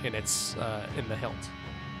thorn in its in the hilt.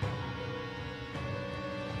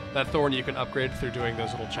 That thorn you can upgrade through doing those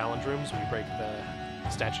little challenge rooms where you break the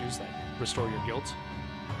statues that restore your guilt.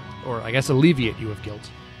 Or, I guess, alleviate you of guilt.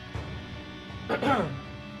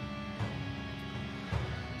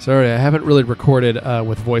 Sorry, I haven't really recorded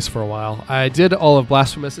with voice for a while. I did all of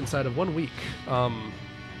Blasphemous inside of 1 week. And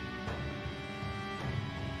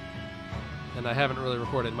I haven't really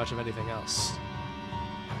recorded much of anything else.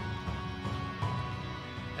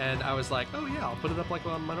 And I was like, oh yeah, I'll put it up like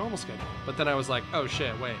on my normal schedule. But then I was like, oh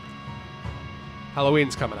shit, wait.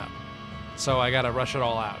 Halloween's coming up. So I gotta rush it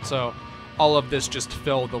all out. So all of this just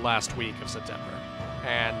filled the last week of September.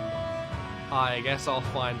 And I guess I'll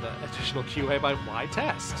find the additional QA by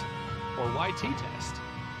Y-Test. Or YT test.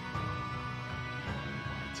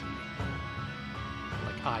 YT.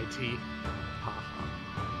 Like IT. Haha.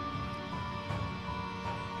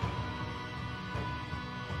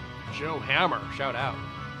 Joe Hammer, shout out.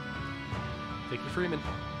 Vicky Freeman.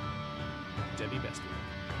 Debbie Bestie.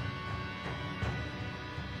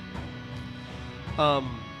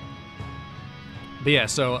 But yeah,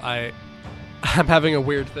 so I'm having a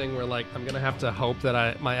weird thing where like I'm gonna have to hope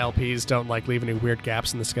that my LPs don't like leave any weird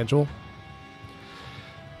gaps in the schedule.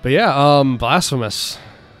 But yeah, Blasphemous.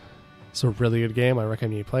 It's a really good game. I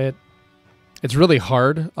recommend you play it. It's really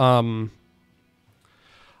hard. I'm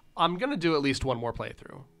gonna do at least one more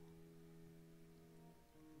playthrough.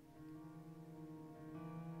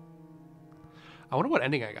 I wonder what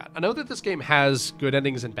ending I got. I know that this game has good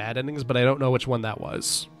endings and bad endings, but I don't know which one that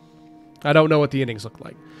was. I don't know what the endings look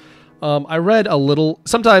like. I read a little...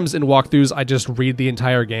 Sometimes in walkthroughs, I just read the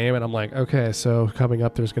entire game, and I'm like, okay, so coming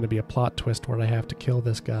up, there's going to be a plot twist where I have to kill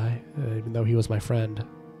this guy, even though he was my friend.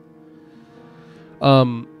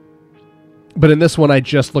 But in this one, I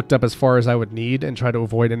just looked up as far as I would need and try to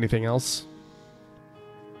avoid anything else.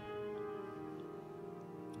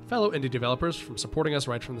 Fellow indie developers from supporting us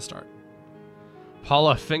right from the start.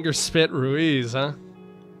 Paula Fingerspit Ruiz, huh?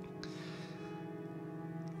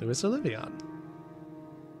 Luis Olivion.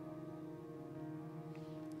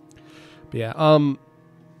 But yeah,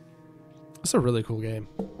 it's a really cool game.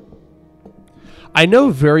 I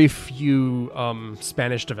know very few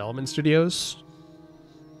Spanish development studios,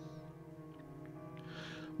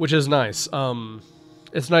 which is nice.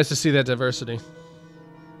 It's nice to see that diversity.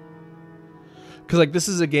 Because like this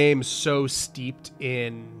is a game so steeped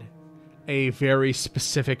in a very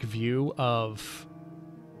specific view of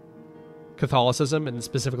Catholicism, and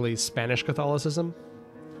specifically Spanish Catholicism.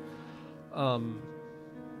 And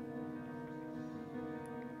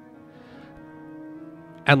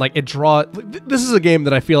like this is a game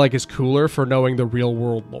that I feel like is cooler for knowing the real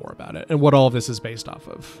world lore about it and what all of this is based off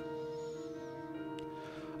of.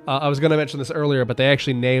 I was going to mention this earlier, but they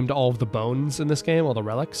actually named all of the bones in this game, all the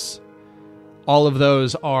relics. All of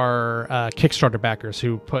those are Kickstarter backers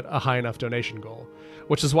who put a high enough donation goal,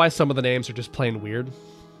 which is why some of the names are just plain weird.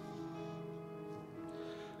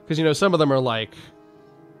 Because, you know, some of them are like,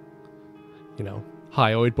 you know,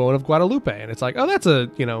 Hyoid Bone of Guadalupe. And it's like, oh, that's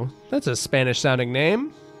a Spanish-sounding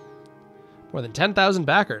name. More than 10,000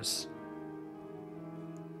 backers.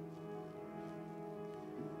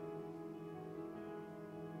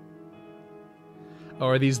 Oh,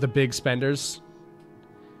 are these the big spenders?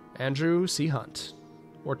 Andrew C. Hunt,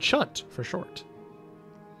 or Chunt for short.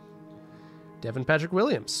 Devin Patrick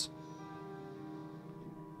Williams.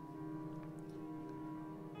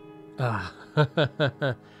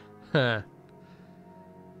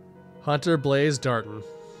 Hunter Blaze Darton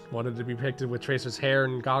wanted to be depicted with Tracer's hair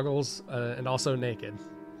and goggles, and also naked.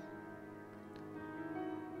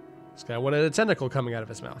 This guy wanted a tentacle coming out of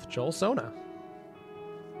his mouth. Joel Sona.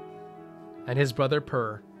 And his brother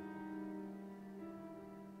Purr.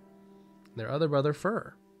 Their other brother,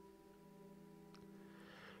 Fur.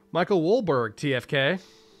 Michael Wohlberg, TFK.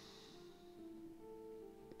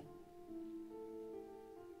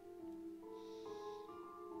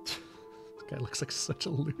 This guy looks like such a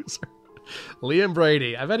loser. Liam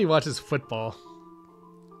Brady. I bet he watches football.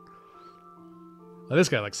 Oh, this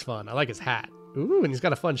guy looks fun. I like his hat. Ooh, and he's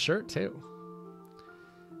got a fun shirt, too.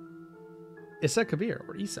 Issa Kabir,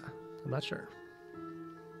 or Issa. I'm not sure.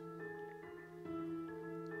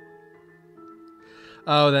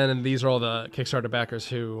 Oh, then these are all the Kickstarter backers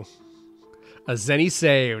who... A Zenny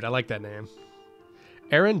Saved. I like that name.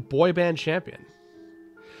 Aaron, Boy Band Champion.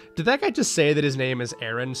 Did that guy just say that his name is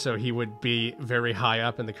Aaron so he would be very high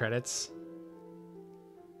up in the credits?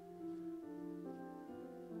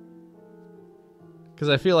 Because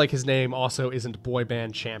I feel like his name also isn't Boy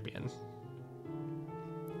Band Champion.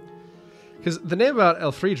 Because the name about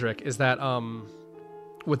Elfriedrich is that,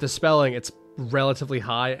 with the spelling, it's relatively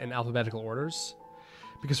high in alphabetical orders.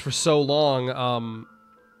 Because for so long,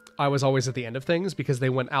 I was always at the end of things because they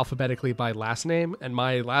went alphabetically by last name, and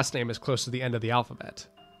my last name is close to the end of the alphabet.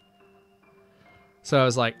 So I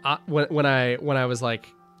was like, when I was like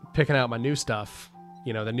picking out my new stuff,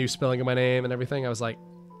 you know, the new spelling of my name and everything, I was like,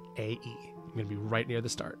 A-E. I'm going to be right near the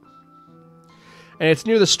start. And it's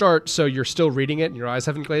near the start, so you're still reading it and your eyes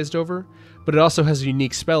haven't glazed over, but it also has a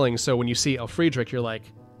unique spelling, so when you see Elfriedrich, you're like,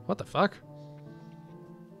 what the fuck?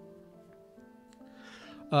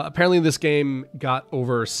 Apparently this game got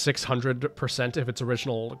over 600% of its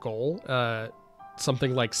original goal.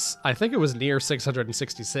 Something like, I think it was near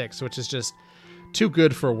 666, which is just too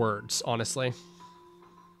good for words, honestly.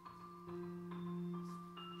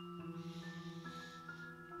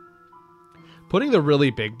 Putting the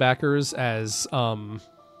really big backers as photos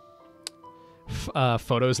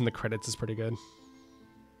in the credits is pretty good.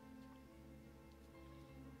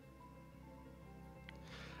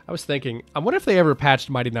 I was thinking, I wonder if they ever patched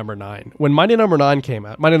Mighty Number 9. When Mighty Number 9 came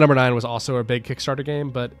out, Mighty Number 9 was also a big Kickstarter game,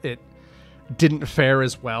 but it didn't fare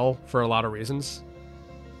as well for a lot of reasons.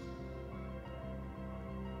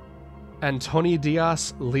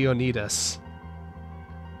 Antonidias Leonidas.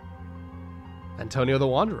 Antonio the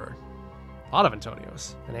Wanderer. A lot of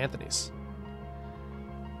Antonios and Anthonys.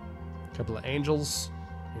 A couple of angels.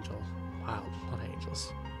 Wow, a lot of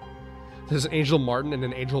angels. There's an Angel Martin and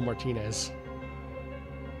an Angel Martinez.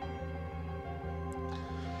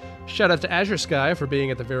 Shout out to Azure Sky for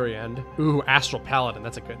being at the very end. Ooh, Astral Paladin,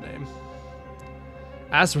 that's a good name.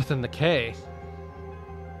 Azrith and the K.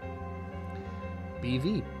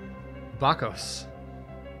 BV. Bakos.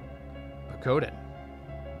 Bakoden.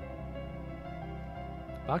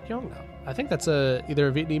 Bakyong now. I think that's either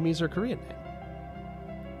a Vietnamese or Korean name.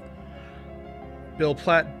 Bill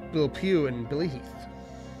Platt, Bill Pugh, and Billy Heath.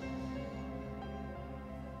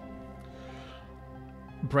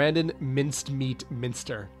 Brandon Minced Meat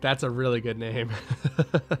Minster. That's a really good name.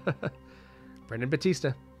 Brandon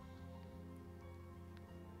Batista.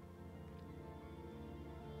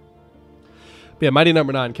 But yeah, Mighty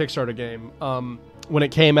Number 9 Kickstarter game. When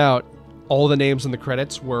it came out, all the names in the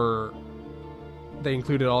credits were... They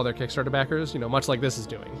included all their Kickstarter backers, you know, much like this is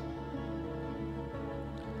doing.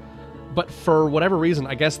 But for whatever reason,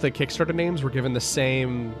 I guess the Kickstarter names were given the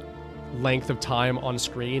same length of time on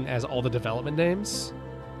screen as all the development names.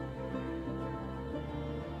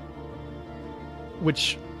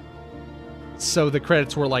 Which... So the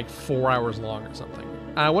credits were like 4 hours long or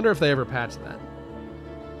something. I wonder if they ever patched that.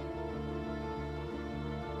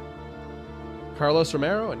 Carlos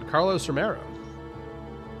Romero and Carlos Romero.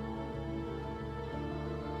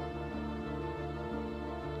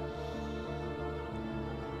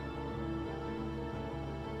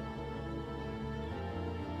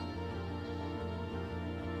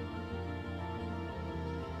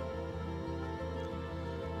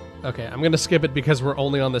 Okay, I'm going to skip it because we're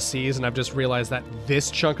only on the C's, and I've just realized that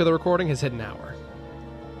this chunk of the recording has hit an hour.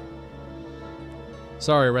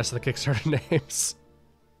 Sorry, rest of the Kickstarter names.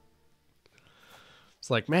 It's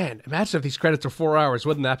like, man, imagine if these credits are 4 hours.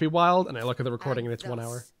 Wouldn't that be wild? And I look at the recording and it's 1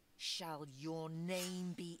 hour. Shall your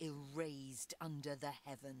name be erased under the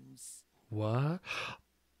heavens? What?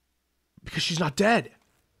 Because she's not dead.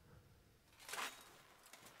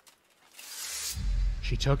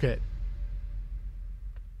 She took it.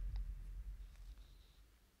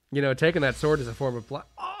 You know, taking that sword is a form of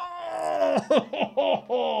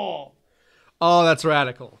Oh! Oh, that's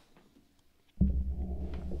radical.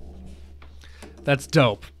 That's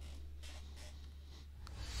dope.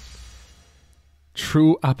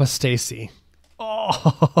 True apostasy.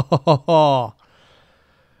 Oh!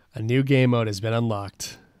 A new game mode has been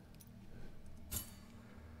unlocked.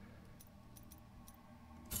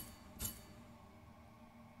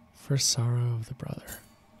 For sorrow of the brother.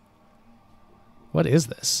 What is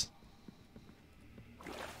this?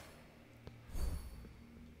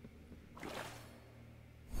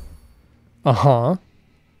 Uh-huh.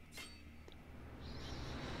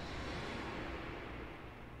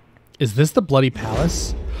 Is this the Bloody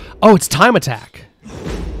Palace? Oh, it's Time Attack.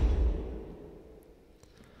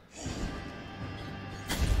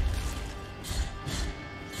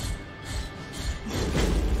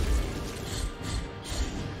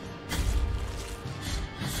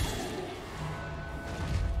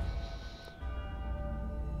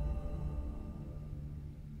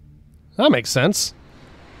 That makes sense.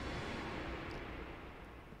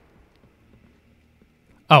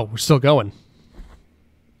 Oh, we're still going.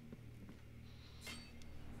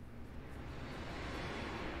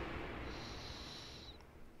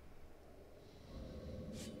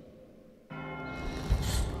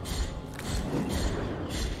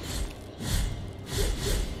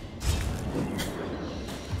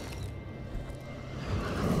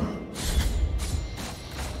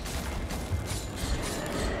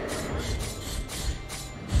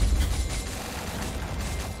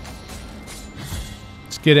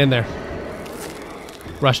 Get in there.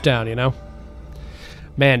 Rush down, you know?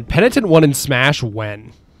 Man, Penitent won in Smash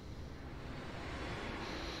when?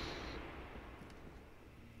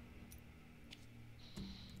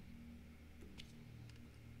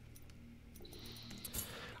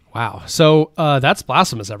 Wow. So, that's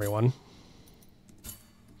Blasphemous, everyone.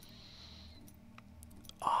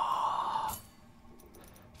 Oh,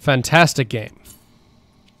 fantastic game.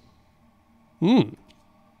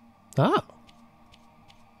 Oh.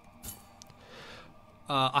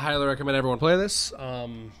 I highly recommend everyone play this.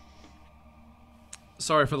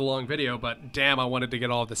 Sorry for the long video, but damn, I wanted to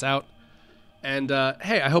get all of this out. And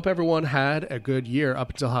hey, I hope everyone had a good year up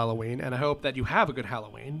until Halloween, and I hope that you have a good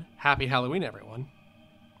Halloween. Happy Halloween, everyone.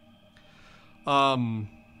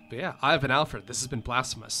 But yeah, I've been Alfred. This has been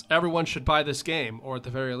Blasphemous. Everyone should buy this game, or at the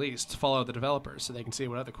very least, follow the developers so they can see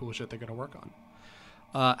what other cool shit they're going to work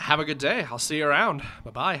on. Have a good day. I'll see you around.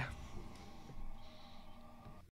 Bye-bye.